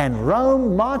 And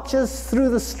Rome marches through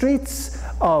the streets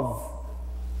of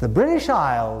the British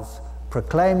Isles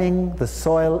proclaiming the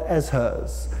soil as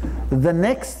hers. The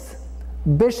next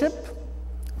bishop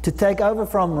to take over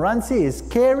from Ranci is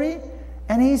Carey,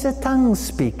 and he's a tongue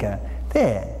speaker.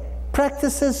 There,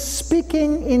 practices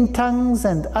speaking in tongues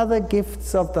and other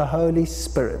gifts of the Holy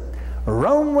Spirit.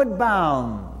 Romeward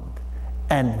bound.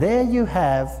 And there you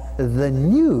have the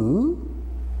new,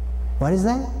 what is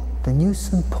that? The new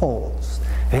St. Paul's.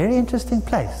 Very interesting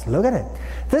place. Look at it.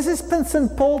 This is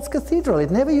St. Paul's Cathedral. It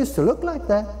never used to look like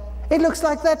that. It looks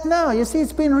like that now. You see,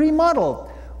 it's been remodeled.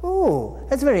 Oh,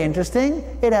 that's very interesting.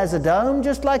 It has a dome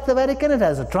just like the Vatican. It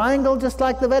has a triangle just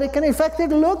like the Vatican. In fact, it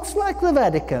looks like the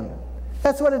Vatican.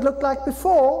 That's what it looked like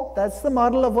before. That's the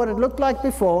model of what it looked like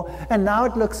before. And now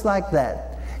it looks like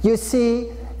that. You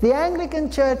see, the Anglican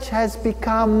Church has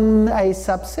become a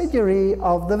subsidiary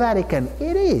of the Vatican.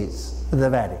 It is the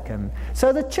Vatican.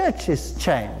 So the church is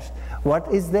changed.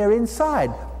 What is there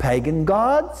inside? Pagan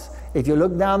gods. If you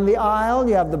look down the aisle,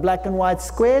 you have the black and white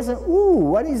squares, and ooh,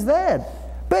 what is that?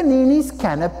 Bernini's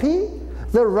canopy,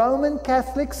 the Roman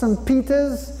Catholic St.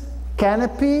 Peter's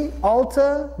canopy,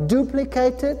 altar,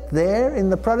 duplicated there in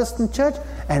the Protestant church,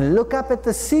 and look up at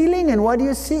the ceiling, and what do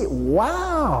you see?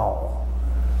 Wow!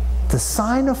 The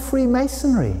sign of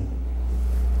Freemasonry.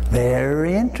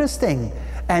 Very interesting.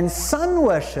 And sun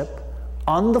worship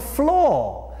on the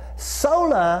floor.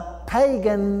 Solar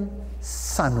pagan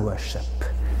sun worship.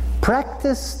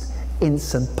 Practiced in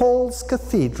St. Paul's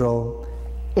Cathedral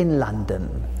in London.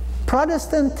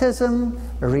 Protestantism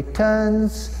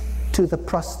returns to the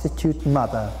prostitute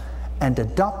mother and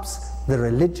adopts the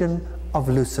religion of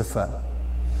Lucifer.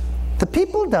 The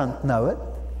people don't know it.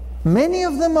 Many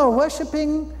of them are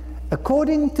worshipping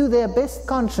according to their best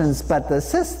conscience, but the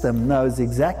system knows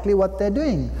exactly what they're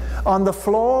doing. On the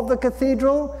floor of the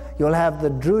cathedral, you'll have the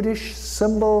Druidish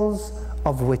symbols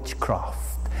of witchcraft.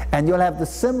 And you'll have the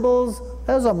symbols,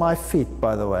 those are my feet,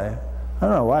 by the way. I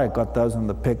don't know why I got those in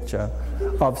the picture,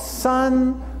 of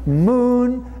sun,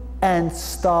 moon, and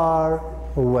star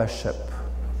worship.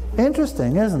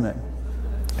 Interesting, isn't it?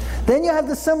 Then you have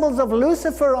the symbols of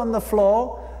Lucifer on the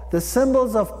floor, the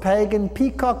symbols of pagan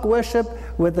peacock worship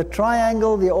with the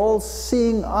triangle, the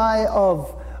all-seeing eye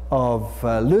of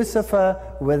Lucifer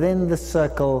within the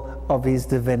circle of his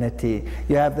divinity.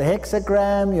 You have the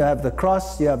hexagram, you have the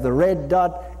cross, you have the red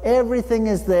dot, everything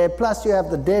is there, plus you have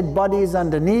the dead bodies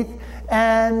underneath,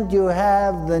 and you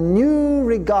have the new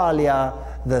regalia,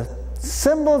 the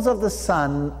symbols of the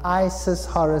sun, Isis,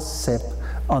 Horus, Sep,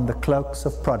 on the cloaks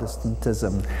of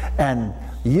Protestantism. And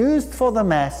used for the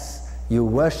Mass, you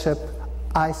worship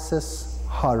Isis,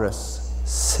 Horus,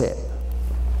 Sep.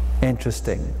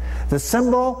 Interesting. The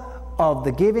symbol of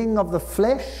the giving of the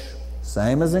flesh,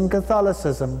 same as in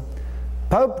Catholicism.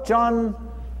 Pope John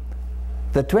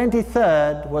the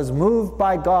 23rd was moved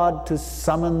by God to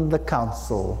summon the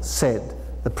council, said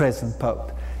the present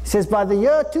Pope. He says, by the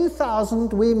year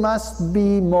 2000, we must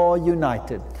be more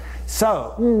united.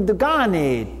 So,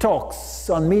 Ndugani talks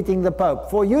on meeting the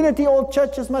Pope. For unity, all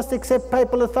churches must accept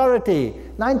papal authority.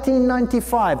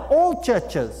 1995, all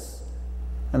churches.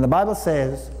 And the Bible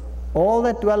says, all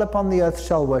that dwell upon the earth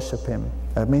shall worship him.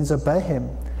 That means obey him,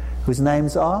 whose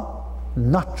names are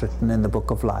not written in the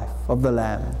book of life of the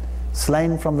Lamb,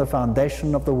 slain from the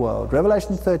foundation of the world.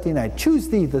 Revelation 13:8. Choose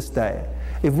thee this day.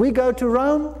 If we go to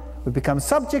Rome, we become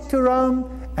subject to Rome,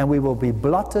 and we will be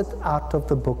blotted out of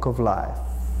the book of life.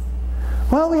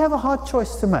 Well, we have a hard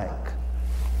choice to make.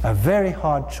 A very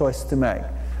hard choice to make.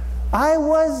 I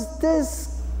was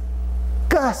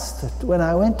disgusted when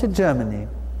I went to Germany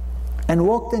and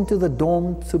walked into the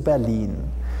Dom zu Berlin,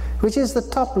 which is the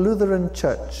top Lutheran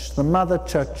church, the mother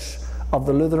church of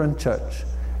the Lutheran church.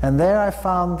 And there I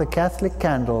found the Catholic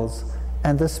candles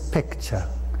and this picture.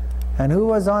 And who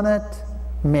was on it?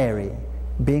 Mary,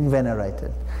 being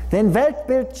venerated. Then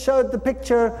Weltbild showed the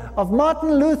picture of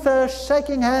Martin Luther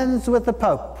shaking hands with the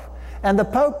Pope. And the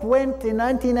Pope went in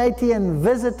 1980 and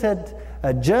visited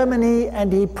Germany,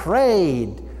 and he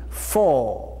prayed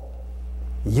for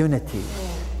unity.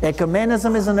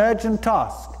 Ecumenism is an urgent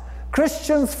task.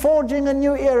 Christians forging a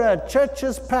new era,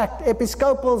 churches packed,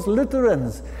 Episcopals,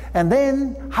 Lutherans. And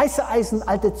then, heiße Eisen,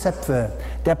 alte Zöpfe.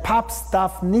 Der Papst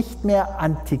darf nicht mehr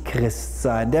Antichrist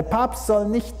sein. Der Papst soll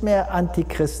nicht mehr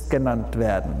Antichrist genannt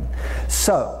werden.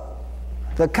 So,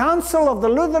 the Council of the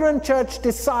Lutheran Church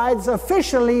decides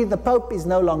officially the Pope is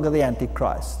no longer the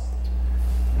Antichrist.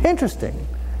 Interesting.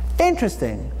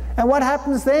 Interesting. And what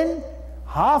happens then?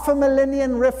 Half a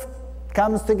millennium rift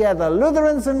comes together.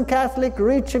 Lutherans and Catholic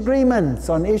reach agreements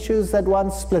on issues that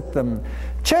once split them.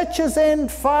 Churches end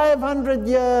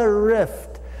 500-year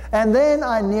rift. And then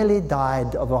I nearly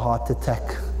died of a heart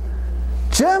attack.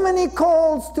 Germany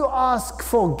calls to ask,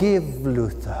 forgive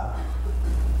Luther.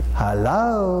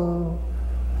 Hello.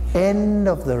 End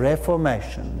of the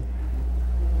Reformation.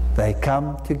 They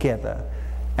come together.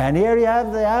 And here you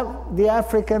have the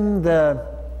African,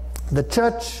 the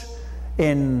church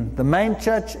in the main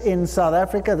church in South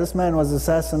Africa. This man was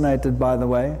assassinated, by the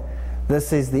way.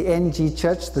 This is the NG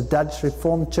Church, the Dutch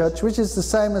Reformed Church, which is the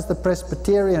same as the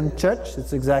Presbyterian Church.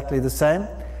 It's exactly the same.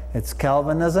 It's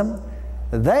Calvinism.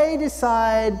 They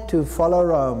decide to follow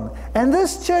Rome. And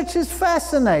this church is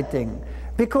fascinating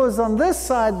because on this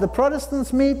side the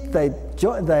Protestants meet, they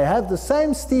have the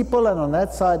same steeple, and on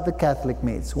that side the Catholic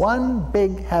meets. One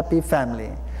big happy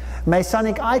family.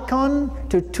 Masonic icon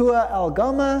to Tua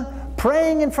Algoma.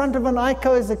 Praying in front of an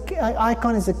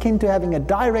icon is akin to having a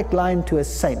direct line to a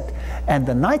saint. And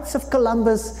the Knights of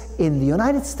Columbus in the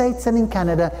United States and in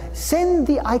Canada send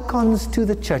the icons to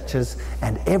the churches,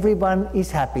 and everyone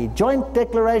is happy. Joint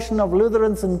declaration of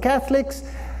Lutherans and Catholics.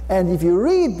 And if you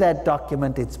read that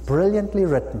document, it's brilliantly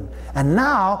written. And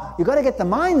now you've got to get the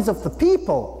minds of the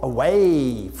people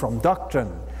away from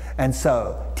doctrine. And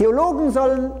so, Theologen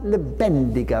sollen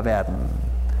lebendiger werden.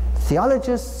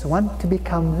 Theologists want to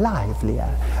become livelier.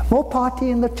 More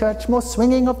party in the church, more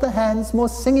swinging of the hands, more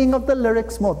singing of the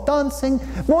lyrics, more dancing,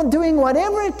 more doing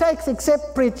whatever it takes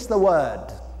except preach the word.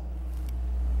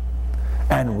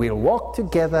 And we'll walk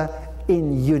together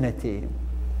in unity.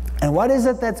 And what is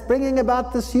it that's bringing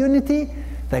about this unity?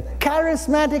 The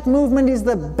charismatic movement is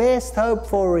the best hope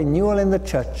for renewal in the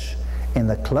church. In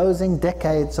the closing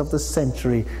decades of the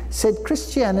century, said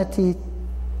Christianity,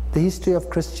 the history of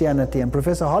Christianity. And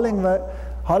Professor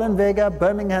Hollenweger,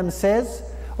 Birmingham, says,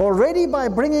 already by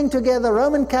bringing together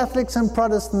Roman Catholics and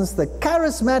Protestants, the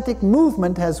charismatic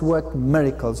movement has worked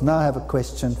miracles. Now I have a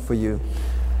question for you,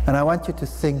 and I want you to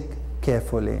think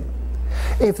carefully.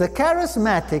 If the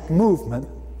charismatic movement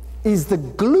is the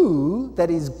glue that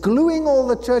is gluing all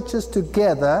the churches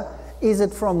together, is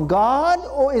it from God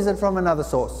or is it from another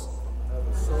source?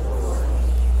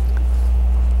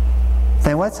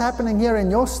 Then what's happening here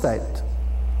in your state?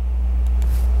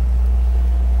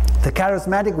 The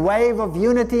charismatic wave of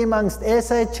unity amongst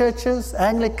SA churches,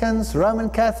 Anglicans,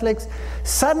 Roman Catholics.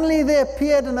 Suddenly there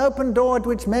appeared an open door at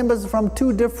which members from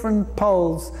two different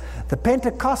poles, the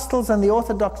Pentecostals and the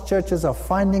Orthodox churches, are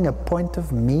finding a point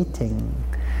of meeting.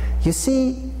 You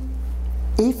see,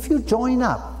 if you join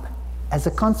up as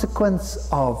a consequence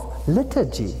of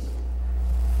liturgy,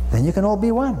 then you can all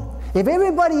be one. If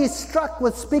everybody is struck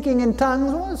with speaking in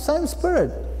tongues, well, same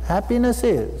spirit. Happiness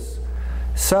is.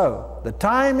 So, the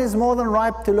time is more than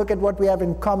ripe to look at what we have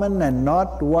in common and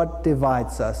not what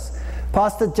divides us.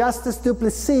 Pastor Justus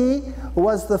Duplessis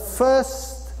was the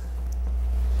first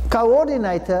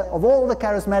coordinator of all the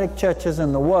charismatic churches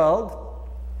in the world,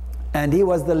 and he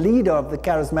was the leader of the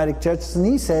charismatic churches, and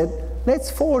he said, let's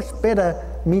forge better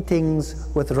meetings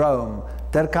with Rome.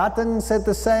 Dirk Hatting said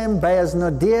the same, Beyers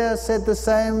Naudé said the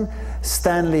same,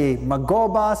 Stanley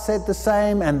Magoba said the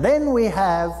same, and then we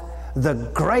have the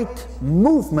great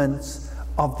movements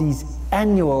of these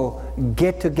annual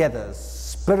get-togethers,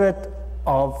 spirit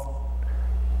of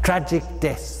tragic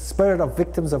deaths, spirit of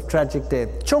victims of tragic death.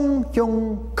 Chung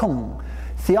Kyung Kung,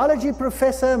 theology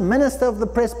professor, minister of the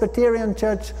Presbyterian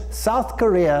Church, South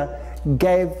Korea,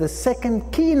 gave the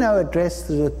second keynote address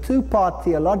to the two-part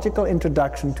theological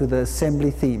introduction to the assembly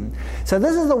theme. So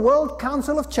this is the World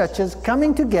Council of Churches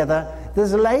coming together.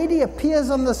 This lady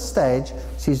appears on the stage.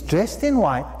 She's dressed in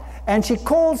white, and she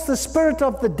calls the spirit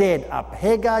of the dead up.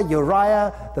 Hagar,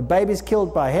 Uriah, the babies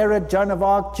killed by Herod, Joan of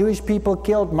Arc, Jewish people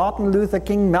killed, Martin Luther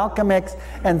King, Malcolm X,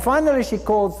 and finally she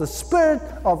calls the spirit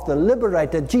of the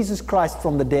liberator, Jesus Christ,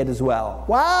 from the dead as well.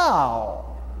 Wow!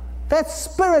 That's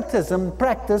Spiritism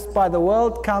practiced by the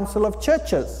World Council of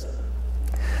Churches.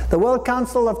 The World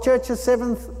Council of Churches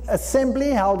 7th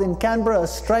Assembly held in Canberra,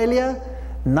 Australia,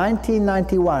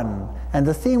 1991. And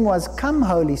the theme was, Come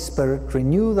Holy Spirit,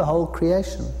 renew the whole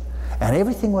creation. And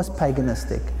everything was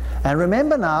paganistic. And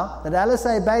remember now that Alice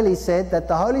A. Bailey said that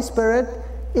the Holy Spirit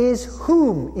is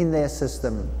whom in their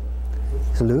system?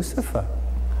 to Lucifer.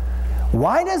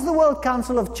 Why does the World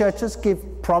Council of Churches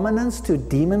give prominence to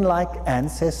demon-like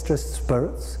ancestress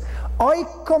spirits?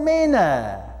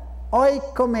 Oikomene,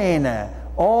 oikomene,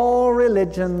 all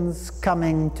religions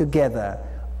coming together.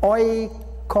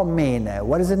 Oikomene,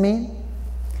 what does it mean?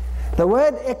 The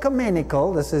word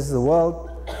ecumenical, this is the World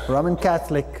Roman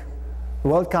Catholic,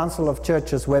 World Council of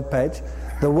Churches webpage.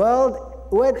 The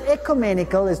word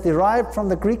ecumenical is derived from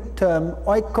the Greek term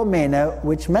oikomene,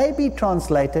 which may be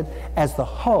translated as the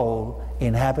whole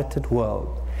inhabited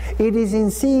world. It is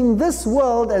in seeing this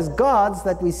world as God's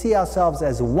that we see ourselves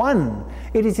as one.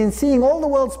 It is in seeing all the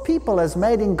world's people as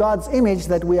made in God's image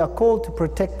that we are called to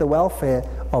protect the welfare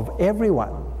of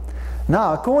everyone.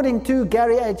 Now, according to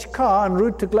Gary H. Carr on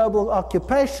Route to Global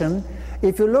Occupation,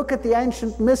 if you look at the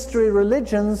ancient mystery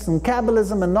religions and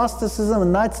Kabbalism and Gnosticism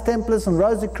and Knights Templars and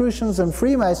Rosicrucians and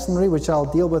Freemasonry, which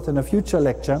I'll deal with in a future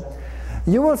lecture,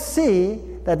 you will see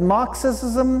that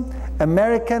Marxism,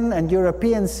 American and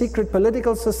European secret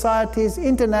political societies,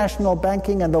 international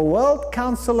banking, and the World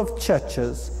Council of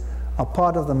Churches are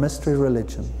part of the mystery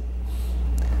religion.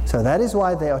 So that is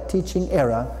why they are teaching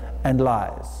error and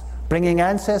lies. Bringing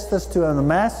ancestors to the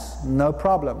Mass, no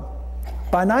problem.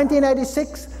 By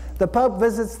 1986, the Pope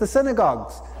visits the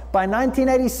synagogues. By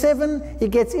 1987, he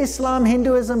gets Islam,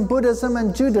 Hinduism, Buddhism,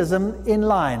 and Judaism in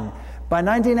line. By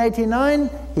 1989,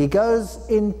 he goes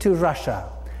into Russia.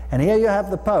 And here you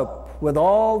have the Pope with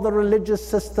all the religious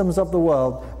systems of the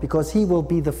world, because he will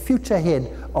be the future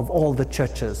head of all the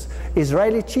churches.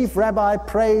 Israeli chief rabbi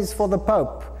prays for the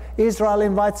Pope. Israel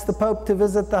invites the Pope to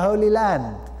visit the Holy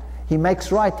Land. He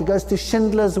makes right. He goes to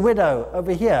Schindler's widow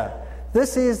over here.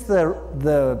 This is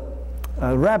the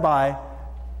Rabbi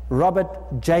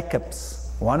Robert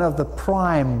Jacobs, one of the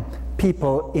prime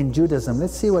people in Judaism.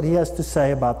 Let's see what he has to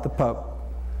say about the Pope.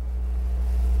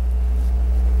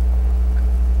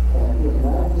 And in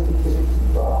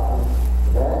 1965,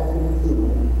 Vatican II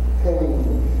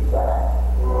changed that.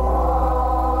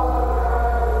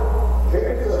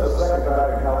 James said the Second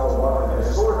Vatican Council marked an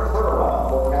historic turnaround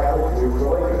for Catholic-Jewish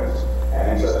relations,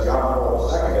 and he said John Paul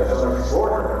II has done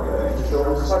extraordinary things to show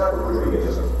respect for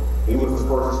Judaism. He was the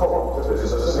first pope to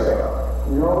visit a synagogue.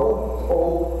 No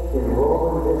pope in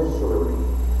Roman history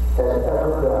has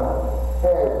ever done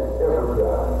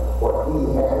what he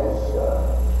has done.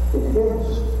 It gives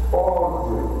all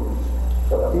Jews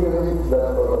a feeling that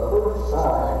for the first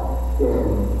time in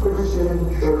Christian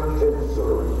church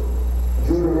history,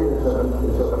 Judaism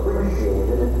is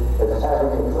appreciated as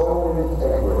having its own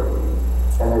integrity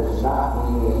and is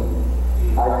not mean.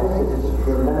 I think it is a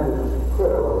tremendous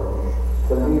privilege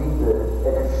to meet the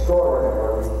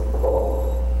extraordinary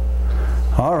Pope.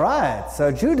 All right,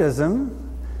 so Judaism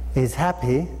is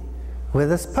happy with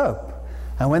this Pope.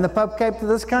 And when the Pope came to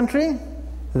this country,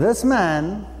 this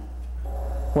man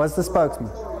was the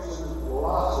spokesman.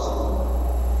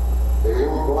 They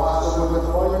will blossom with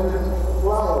abundant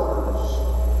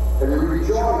flowers and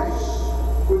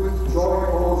rejoice with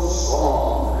joyful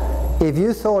song. If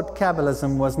you thought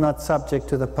Kabbalism was not subject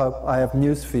to the Pope, I have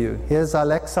news for you. Here's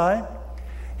Alexei.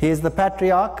 He is the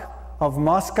Patriarch of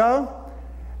Moscow.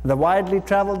 The widely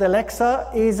traveled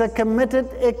Alexa is a committed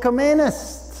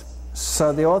ecumenist.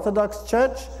 So the Orthodox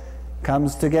Church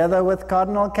comes together with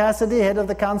Cardinal Cassidy, head of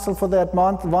the Council for the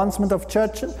Advancement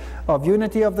of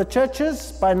Unity of the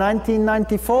Churches, by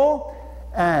 1994,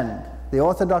 and the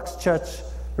Orthodox Church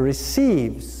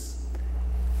receives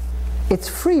its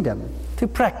freedom to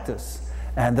practice.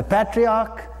 And the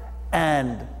Patriarch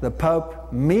and the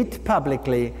Pope meet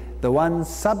publicly, the one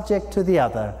subject to the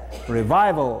other.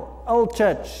 Revival, old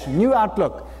church, new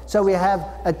outlook. So we have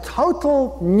a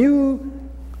total new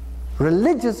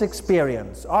religious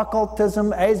experience.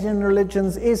 Occultism, Asian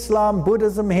religions, Islam,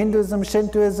 Buddhism, Hinduism,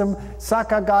 Shintoism,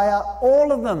 Sakagaya,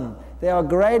 all of them. They are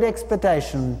great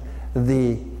expectation.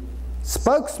 The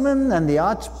spokesman and the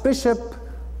Archbishop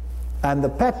and the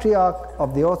Patriarch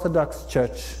of the Orthodox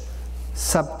Church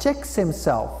subjects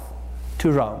himself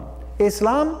to Rome.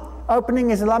 Islam, opening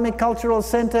Islamic Cultural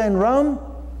Center in Rome,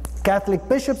 Catholic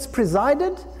bishops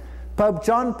presided. Pope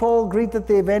John Paul greeted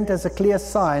the event as a clear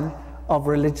sign of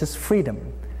religious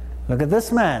freedom. Look at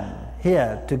this man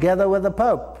here, together with the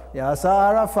Pope, Yasser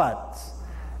Arafat.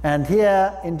 And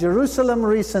here in Jerusalem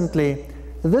recently,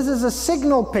 this is a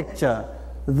signal picture.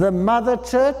 The Mother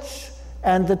Church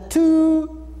and the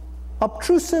two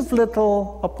obtrusive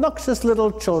little, obnoxious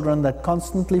little children that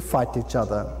constantly fight each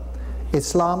other,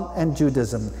 Islam and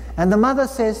Judaism. And the mother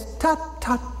says, tut,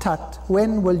 tut, tut,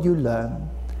 when will you learn?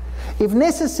 If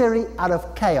necessary, out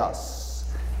of chaos,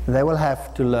 they will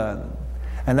have to learn.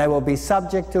 And they will be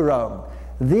subject to Rome.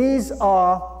 These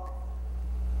are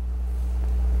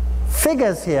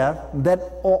figures here that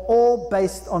are all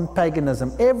based on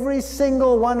paganism. Every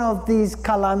single one of these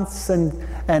kalants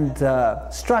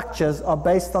and structures are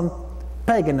based on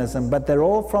paganism, but they're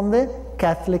all from the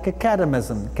Catholic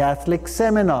academism, Catholic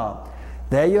seminar.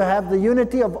 There you have the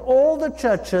unity of all the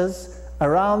churches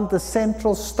around the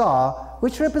central star,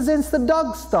 which represents the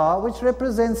dog star, which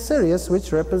represents Sirius,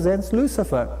 which represents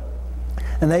Lucifer.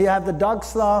 And there you have the dog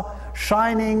star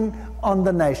shining on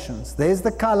the nations. There's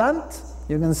the kalant.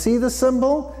 You can see the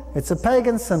symbol. It's a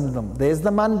pagan symbol. There's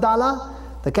the mandala.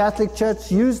 The Catholic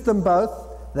Church used them both.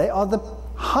 They are the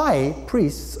high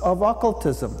priests of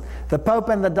occultism. The Pope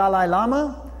and the Dalai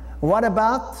Lama. What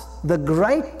about the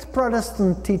great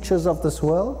Protestant teachers of this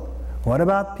world? What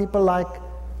about people like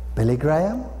Billy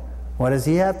Graham? What does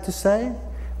he have to say?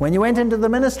 When you went into the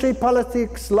ministry,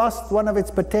 politics lost one of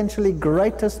its potentially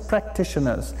greatest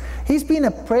practitioners. He's been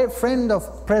a friend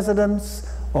of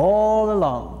presidents all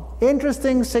along.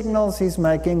 Interesting signals he's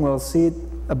making. We'll see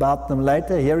about them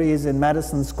later. Here he is in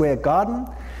Madison Square Garden.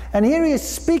 And here he is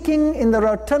speaking in the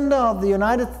rotunda of the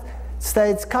United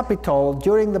States Capitol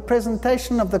during the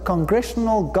presentation of the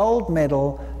Congressional Gold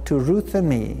Medal to Ruth and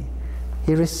me.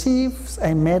 He receives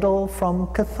a medal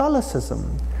from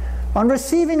Catholicism. On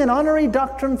receiving an honorary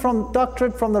doctorate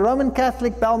from the Roman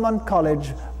Catholic Belmont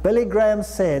College, Billy Graham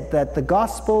said that the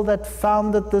gospel that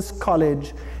founded this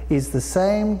college is the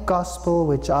same gospel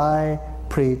which I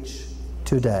preach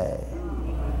today.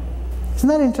 Isn't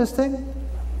that interesting?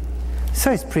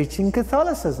 So he's preaching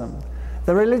Catholicism.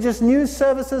 The Religious News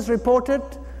Services reported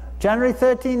January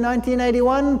 13,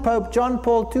 1981, Pope John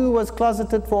Paul II was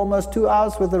closeted for almost 2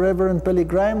 hours with the Reverend Billy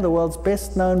Graham, the world's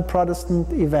best-known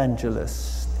Protestant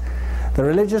evangelist. The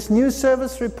Religious News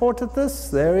Service reported this.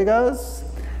 There he goes.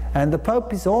 And the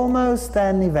Pope is almost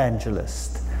an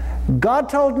evangelist. God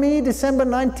told me, December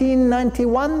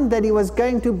 1991, that he was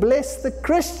going to bless the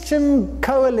Christian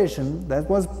coalition, that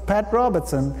was Pat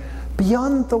Robertson,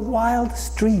 beyond the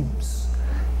wildest dreams.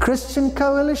 Christian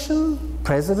coalition,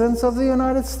 presidents of the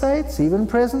United States, even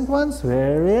present ones,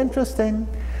 very interesting.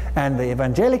 And the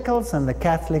evangelicals and the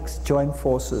Catholics join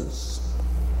forces.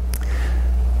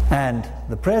 And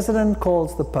the president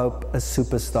calls the Pope a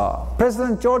superstar.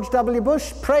 President George W.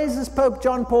 Bush praises Pope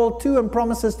John Paul II and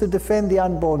promises to defend the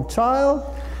unborn child.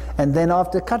 And then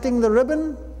after cutting the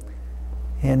ribbon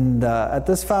at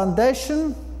this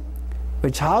foundation,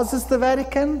 which houses the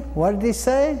Vatican, what did he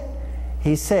say?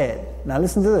 He said, now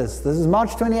listen to this. This is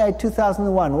March 28,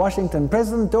 2001, Washington.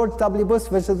 President George W. Bush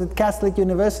visited Catholic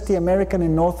University American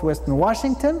in northwestern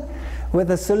Washington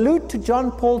with a salute to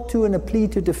John Paul II and a plea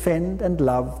to defend and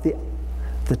love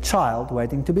the child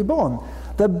waiting to be born.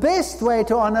 The best way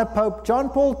to honor Pope John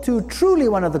Paul II, truly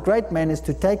one of the great men, is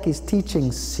to take his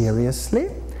teachings seriously,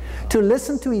 to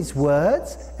listen to his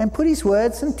words and put his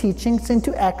words and teachings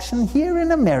into action here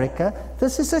in America.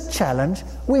 This is a challenge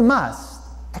we must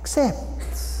accept.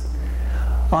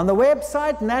 On the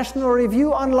website National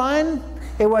Review Online,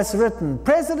 it was written,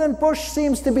 President Bush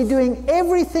seems to be doing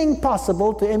everything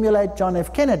possible to emulate John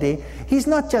F. Kennedy. He's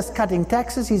not just cutting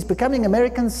taxes, he's becoming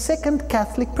America's second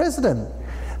Catholic president.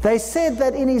 They said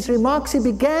that in his remarks he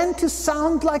began to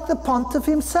sound like the pontiff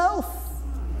himself.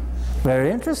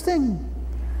 Very interesting.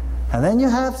 And then you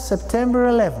have September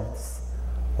 11th.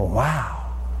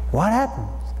 Wow, what happened?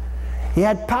 He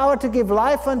had power to give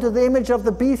life unto the image of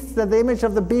the beast, that the image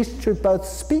of the beast should both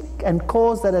speak and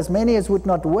cause that as many as would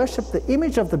not worship the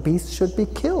image of the beast should be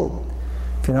killed.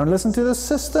 If you don't listen to the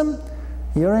system,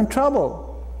 you're in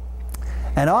trouble.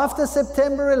 And after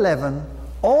September 11,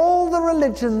 all the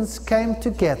religions came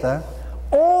together.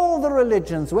 All the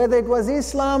religions, whether it was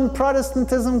Islam,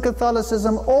 Protestantism,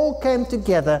 Catholicism, all came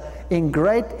together in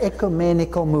great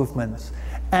ecumenical movements.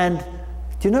 And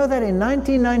do you know that in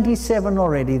 1997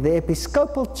 already, the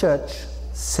Episcopal Church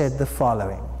said the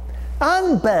following?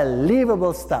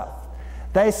 Unbelievable stuff.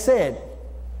 They said,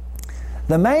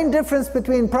 the main difference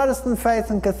between Protestant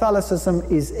faith and Catholicism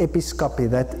is episcopacy,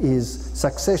 that is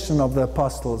succession of the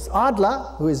apostles. Adler,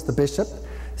 who is the bishop,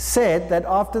 said that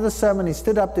after the sermon he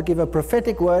stood up to give a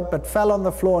prophetic word but fell on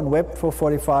the floor and wept for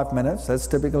 45 minutes. That's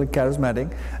typically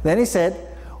charismatic. Then he said,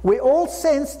 we all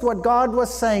sensed what God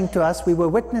was saying to us. We were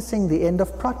witnessing the end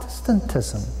of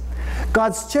Protestantism.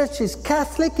 God's church is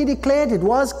Catholic, he declared. It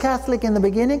was Catholic in the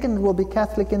beginning and it will be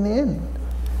Catholic in the end.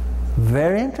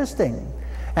 Very interesting.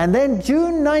 And then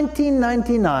June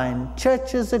 1999,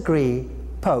 churches agree,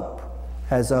 Pope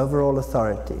has overall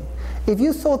authority. If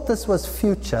you thought this was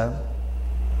future,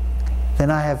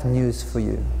 then I have news for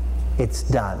you. It's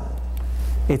done.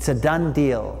 It's a done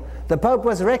deal. The Pope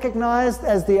was recognized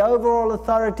as the overall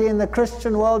authority in the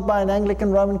Christian world by an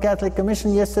Anglican Roman Catholic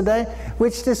Commission yesterday,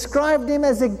 which described him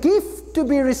as a gift to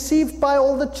be received by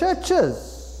all the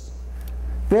churches.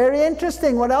 Very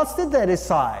interesting. What else did they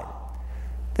decide?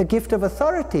 The gift of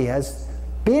authority has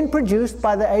been produced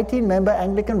by the 18-member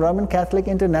Anglican Roman Catholic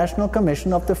International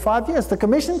Commission after 5 years. The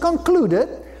Commission concluded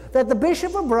that the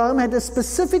Bishop of Rome had a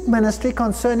specific ministry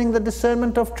concerning the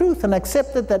discernment of truth, and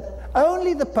accepted that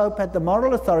only the Pope had the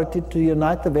moral authority to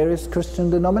unite the various Christian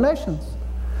denominations.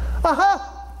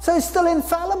 Aha! So he's still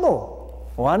infallible.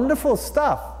 Wonderful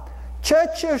stuff.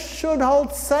 Churches should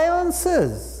hold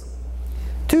seances.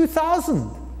 2,000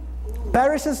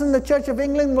 parishes in the Church of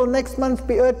England will next month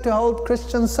be urged to hold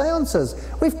Christian seances.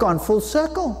 We've gone full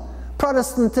circle.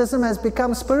 Protestantism has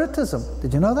become Spiritism.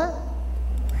 Did you know that?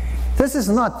 This is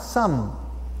not some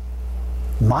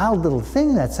mild little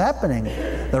thing that's happening.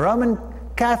 The Roman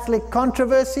Catholic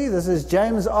controversy, this is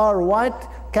James R. White,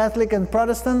 Catholic and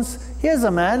Protestants. Here's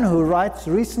a man who writes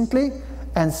recently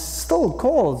and still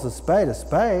calls a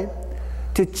spade,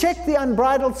 to check the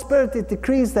unbridled spirit. It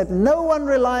decrees that no one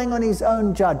relying on his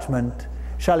own judgment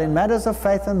shall in matters of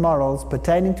faith and morals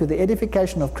pertaining to the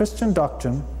edification of Christian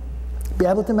doctrine be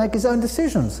able to make his own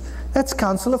decisions. That's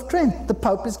Council of Trent. The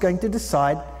Pope is going to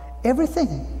decide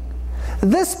everything.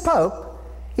 This Pope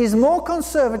is more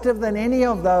conservative than any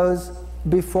of those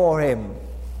before him.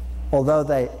 Although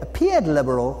they appeared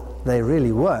liberal, they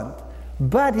really weren't.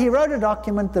 But he wrote a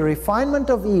document, The Refinement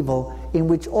of Evil, in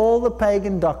which all the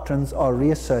pagan doctrines are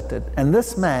reasserted. And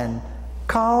this man,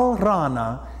 Karl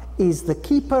Rahner, is the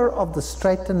keeper of the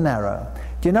straight and narrow.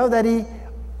 Do you know that he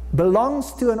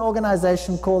belongs to an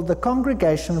organization called the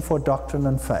Congregation for Doctrine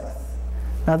and Faith?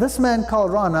 Now this man, Karl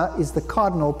Rahner, is the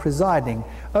cardinal presiding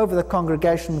over the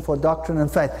Congregation for Doctrine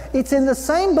and Faith. It's in the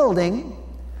same building.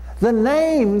 The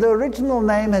name, the original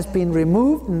name, has been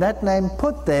removed and that name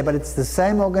put there, but it's the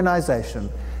same organization.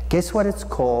 Guess what it's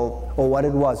called, or what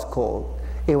it was called?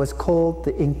 It was called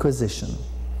the Inquisition.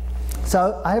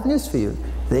 So I have news for you.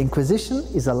 The Inquisition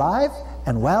is alive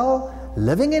and well,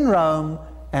 living in Rome,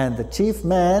 and the chief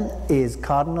man is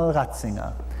Cardinal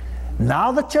Ratzinger.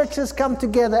 Now the churches come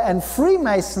together and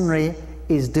Freemasonry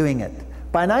is doing it.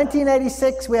 By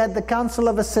 1986 we had the Council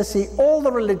of Assisi, all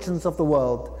the religions of the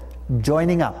world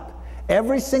joining up.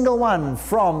 Every single one,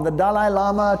 from the Dalai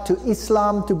Lama to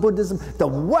Islam to Buddhism, the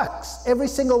works, every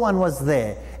single one was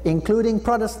there, including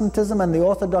Protestantism and the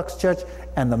Orthodox Church,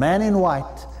 and the man in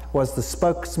white was the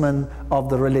spokesman of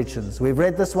the religions. We've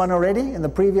read this one already in the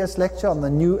previous lecture on the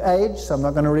New Age, so I'm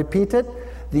not going to repeat it.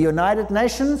 The United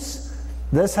Nations,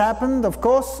 this happened, of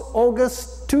course,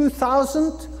 August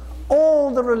 2000.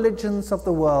 All the religions of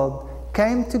the world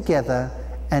came together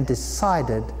and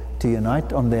decided to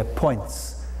unite on their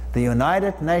points. The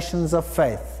United Nations of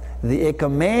Faith, the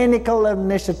Ecumenical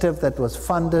initiative that was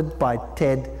funded by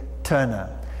Ted Turner.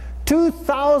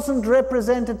 2,000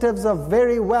 representatives of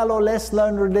very well or less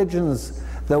known religions,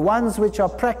 the ones which are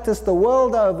practiced the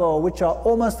world over, or which are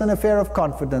almost an affair of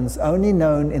confidence, only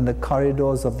known in the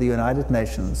corridors of the United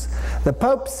Nations. The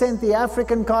Pope sent the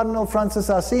African Cardinal Francis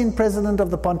Arsene, President of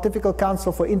the Pontifical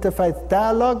Council for Interfaith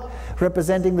Dialogue.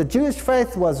 Representing the Jewish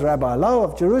faith was Rabbi Lowe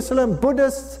of Jerusalem.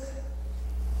 Buddhists,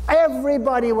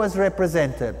 everybody was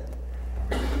represented.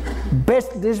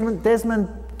 Desmond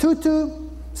Tutu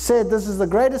said this is the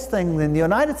greatest thing in the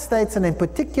United States, and in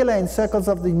particular in circles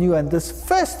of the new, and this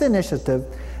first initiative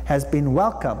has been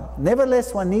welcome.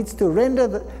 Nevertheless, one needs to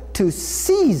render to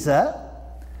Caesar,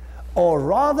 or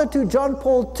rather to John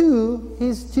Paul II,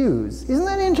 his dues. Isn't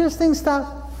that interesting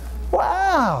stuff?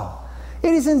 Wow!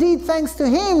 It is indeed thanks to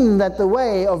him that the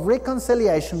way of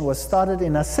reconciliation was started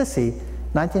in Assisi,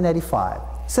 1985.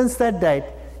 Since that date,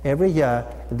 every year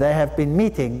they have been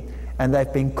meeting, and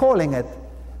they've been calling it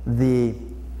the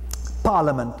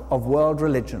Parliament of World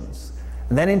Religions.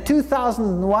 And then in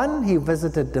 2001 he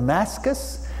visited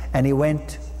Damascus, and he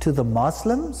went to the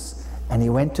Muslims, and he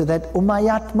went to that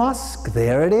Umayyad Mosque,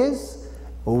 there it is,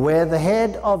 where the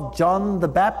head of John the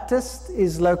Baptist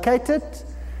is located,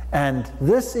 and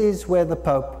this is where the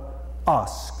Pope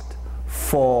asked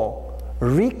for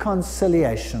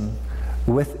reconciliation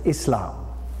with Islam.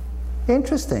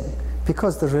 Interesting,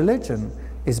 because the religion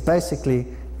is basically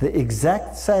the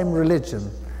exact same religion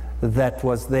that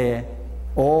was there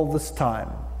all this time.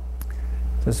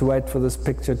 Just wait for this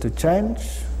picture to change.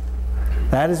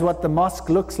 That is what the mosque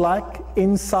looks like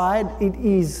inside. It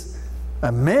is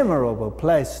a memorable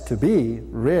place to be,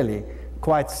 really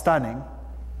quite stunning.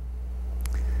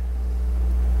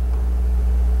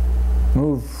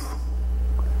 Move.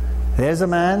 There's a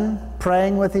man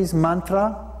praying with his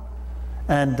mantra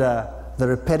and the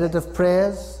repetitive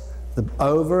prayers.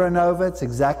 Over and over, it's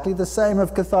exactly the same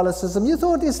of Catholicism. You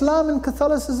thought Islam and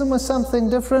Catholicism was something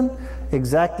different?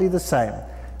 Exactly the same.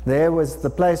 There was the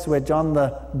place where John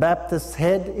the Baptist's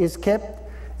head is kept.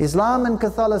 Islam and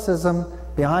Catholicism,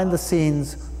 behind the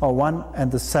scenes, are one and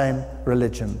the same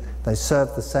religion. They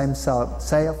serve the same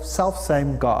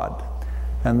same God.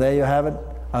 And there you have it.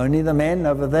 Only the men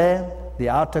over there, the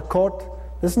outer court.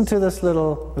 Listen to this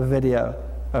little video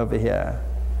over here.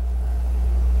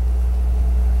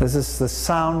 This is the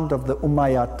sound of the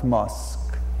Umayyad Mosque.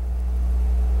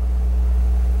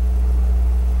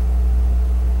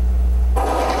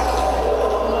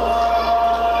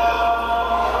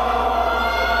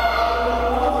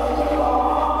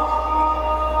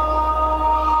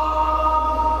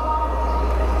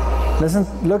 Listen,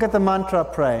 look at the mantra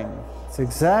praying. It's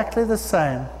exactly the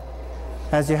same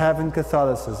as you have in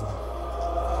Catholicism.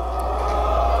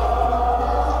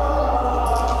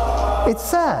 It's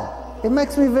sad. It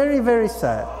makes me very, very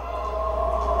sad.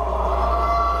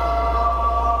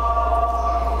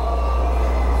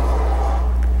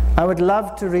 I would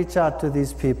love to reach out to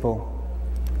these people.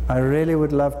 I really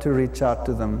would love to reach out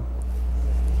to them.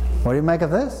 What do you make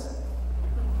of this?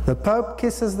 The Pope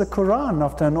kisses the Quran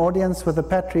after an audience with the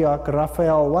Patriarch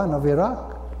Raphael I of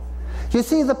Iraq. You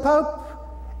see, the Pope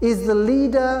is the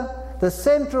leader, the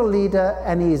central leader,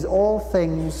 and he is all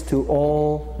things to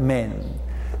all men.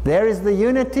 There is the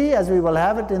unity, as we will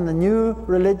have it in the new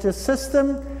religious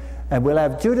system, and we'll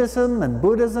have Judaism and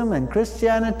Buddhism and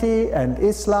Christianity and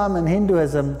Islam and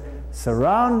Hinduism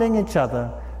surrounding each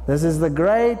other. This is the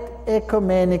great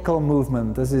ecumenical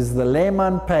movement. This is the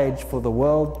Lehman page for the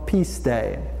World Peace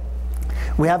Day.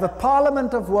 We have a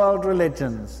parliament of world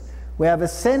religions. We have a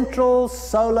central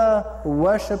solar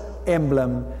worship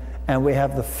emblem, and we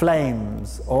have the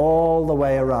flames all the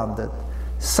way around it.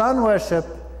 Sun worship,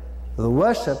 the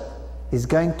worship is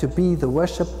going to be the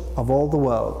worship of all the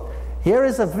world. Here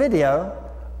is a video,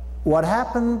 what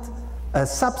happened, a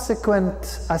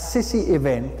subsequent Assisi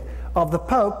event of the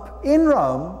Pope in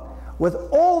Rome with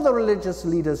all the religious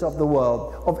leaders of the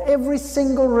world, of every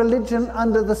single religion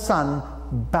under the sun,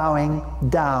 bowing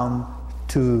down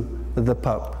to the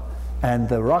Pope. And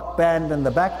the rock band in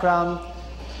the background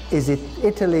is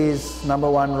Italy's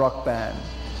 #1 rock band.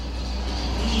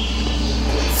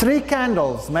 3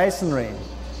 candles, masonry.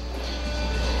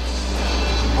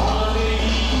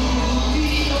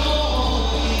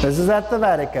 This is at the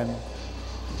Vatican.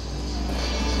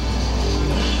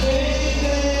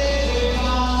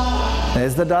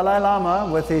 There's the Dalai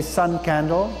Lama with his sun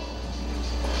candle.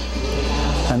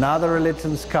 And now the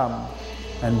religions come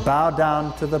and bow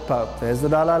down to the Pope. There's the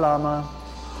Dalai Lama,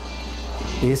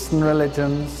 Eastern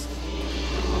religions.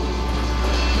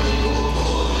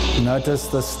 Notice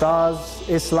the stars,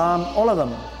 Islam, all of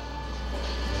them.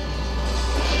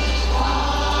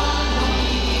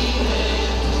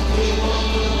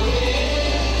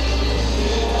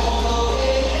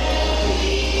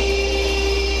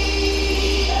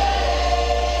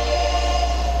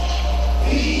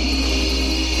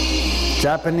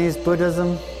 Japanese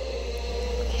Buddhism.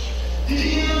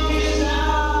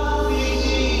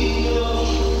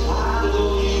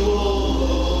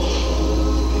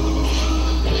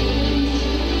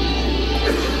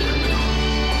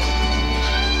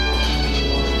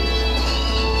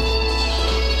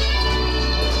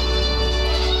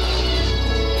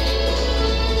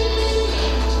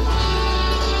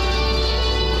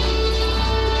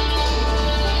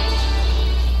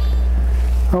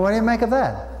 Well, what do you make of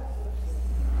that?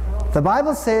 The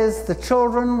Bible says the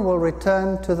children will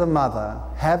return to the mother.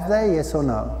 Have they, yes or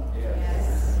no?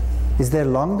 Yes. Is there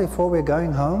long before we're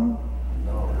going home?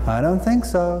 No. I don't think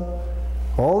so.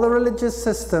 All the religious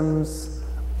systems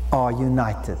are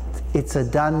united. It's a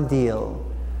done deal.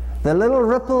 The little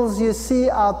ripples you see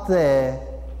out there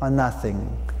are nothing.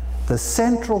 The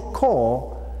central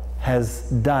core has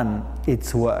done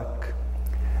its work.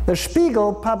 The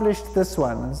Spiegel published this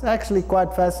one. It's actually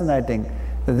quite fascinating.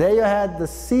 There you had the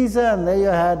Caesar and there you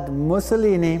had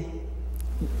Mussolini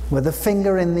with a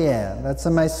finger in the air. That's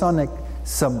a Masonic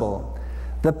symbol.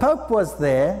 The Pope was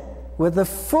there with the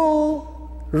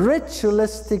full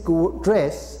ritualistic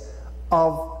dress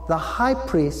of the high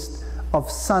priest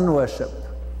of sun worship.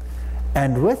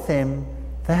 And with him,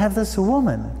 they have this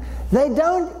woman. They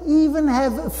don't even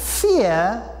have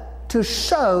fear to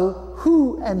show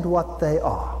who and what they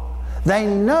are. They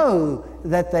know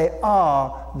that they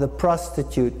are the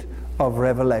prostitute of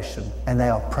Revelation, and they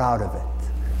are proud of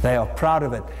it. They are proud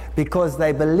of it because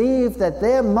they believe that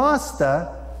their master,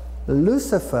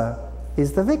 Lucifer,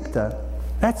 is the victor.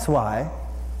 That's why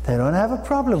they don't have a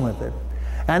problem with it.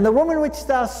 And the woman which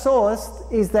thou sawest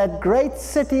is that great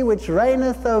city which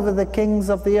reigneth over the kings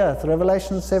of the earth.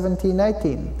 Revelation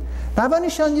 17:18. Now I've only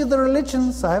shown you the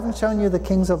religions, I haven't shown you the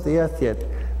kings of the earth yet.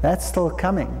 That's still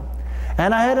coming.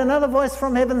 And I heard another voice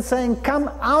from heaven saying,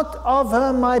 Come out of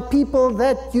her, my people,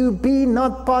 that you be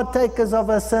not partakers of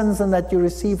her sins, and that you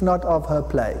receive not of her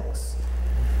plagues.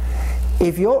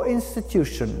 If your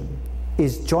institution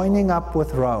is joining up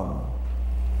with Rome,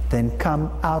 then come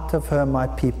out of her, my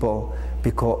people,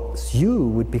 because you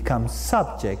would become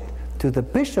subject to the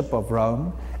bishop of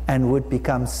Rome and would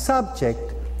become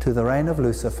subject to the reign of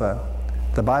Lucifer.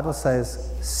 The Bible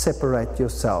says, separate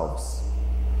yourselves.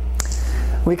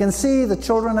 We can see the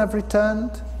children have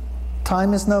returned.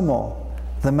 Time is no more.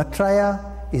 The Maitreya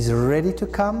is ready to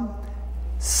come.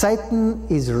 Satan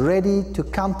is ready to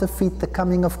counterfeit the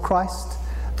coming of Christ.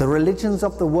 The religions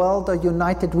of the world are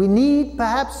united. We need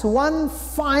perhaps one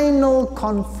final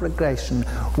conflagration,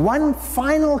 one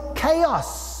final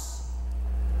chaos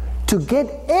to get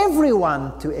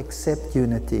everyone to accept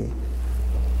unity.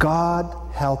 God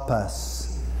help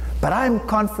us. But I'm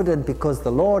confident because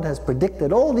the Lord has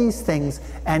predicted all these things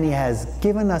and He has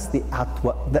given us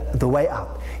the way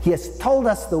out. He has told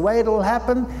us the way it will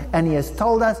happen, and He has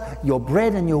told us your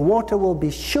bread and your water will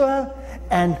be sure,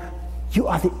 and you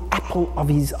are the apple of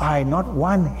His eye. Not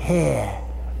one hair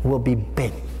will be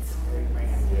bent.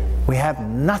 We have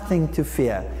nothing to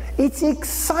fear. It's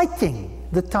exciting,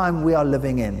 the time we are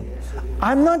living in.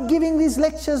 I'm not giving these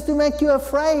lectures to make you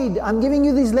afraid. I'm giving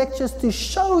you these lectures to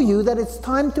show you that it's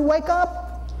time to wake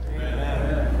up.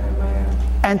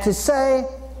 Amen. And to say,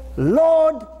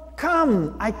 Lord,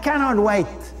 come. I cannot wait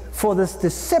for this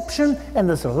deception and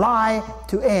this lie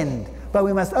to end. But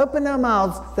we must open our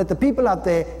mouths that the people out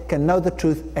there can know the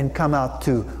truth and come out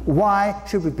too. Why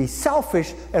should we be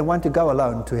selfish and want to go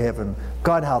alone to heaven?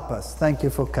 God help us. Thank you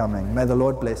for coming. May the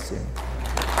Lord bless you.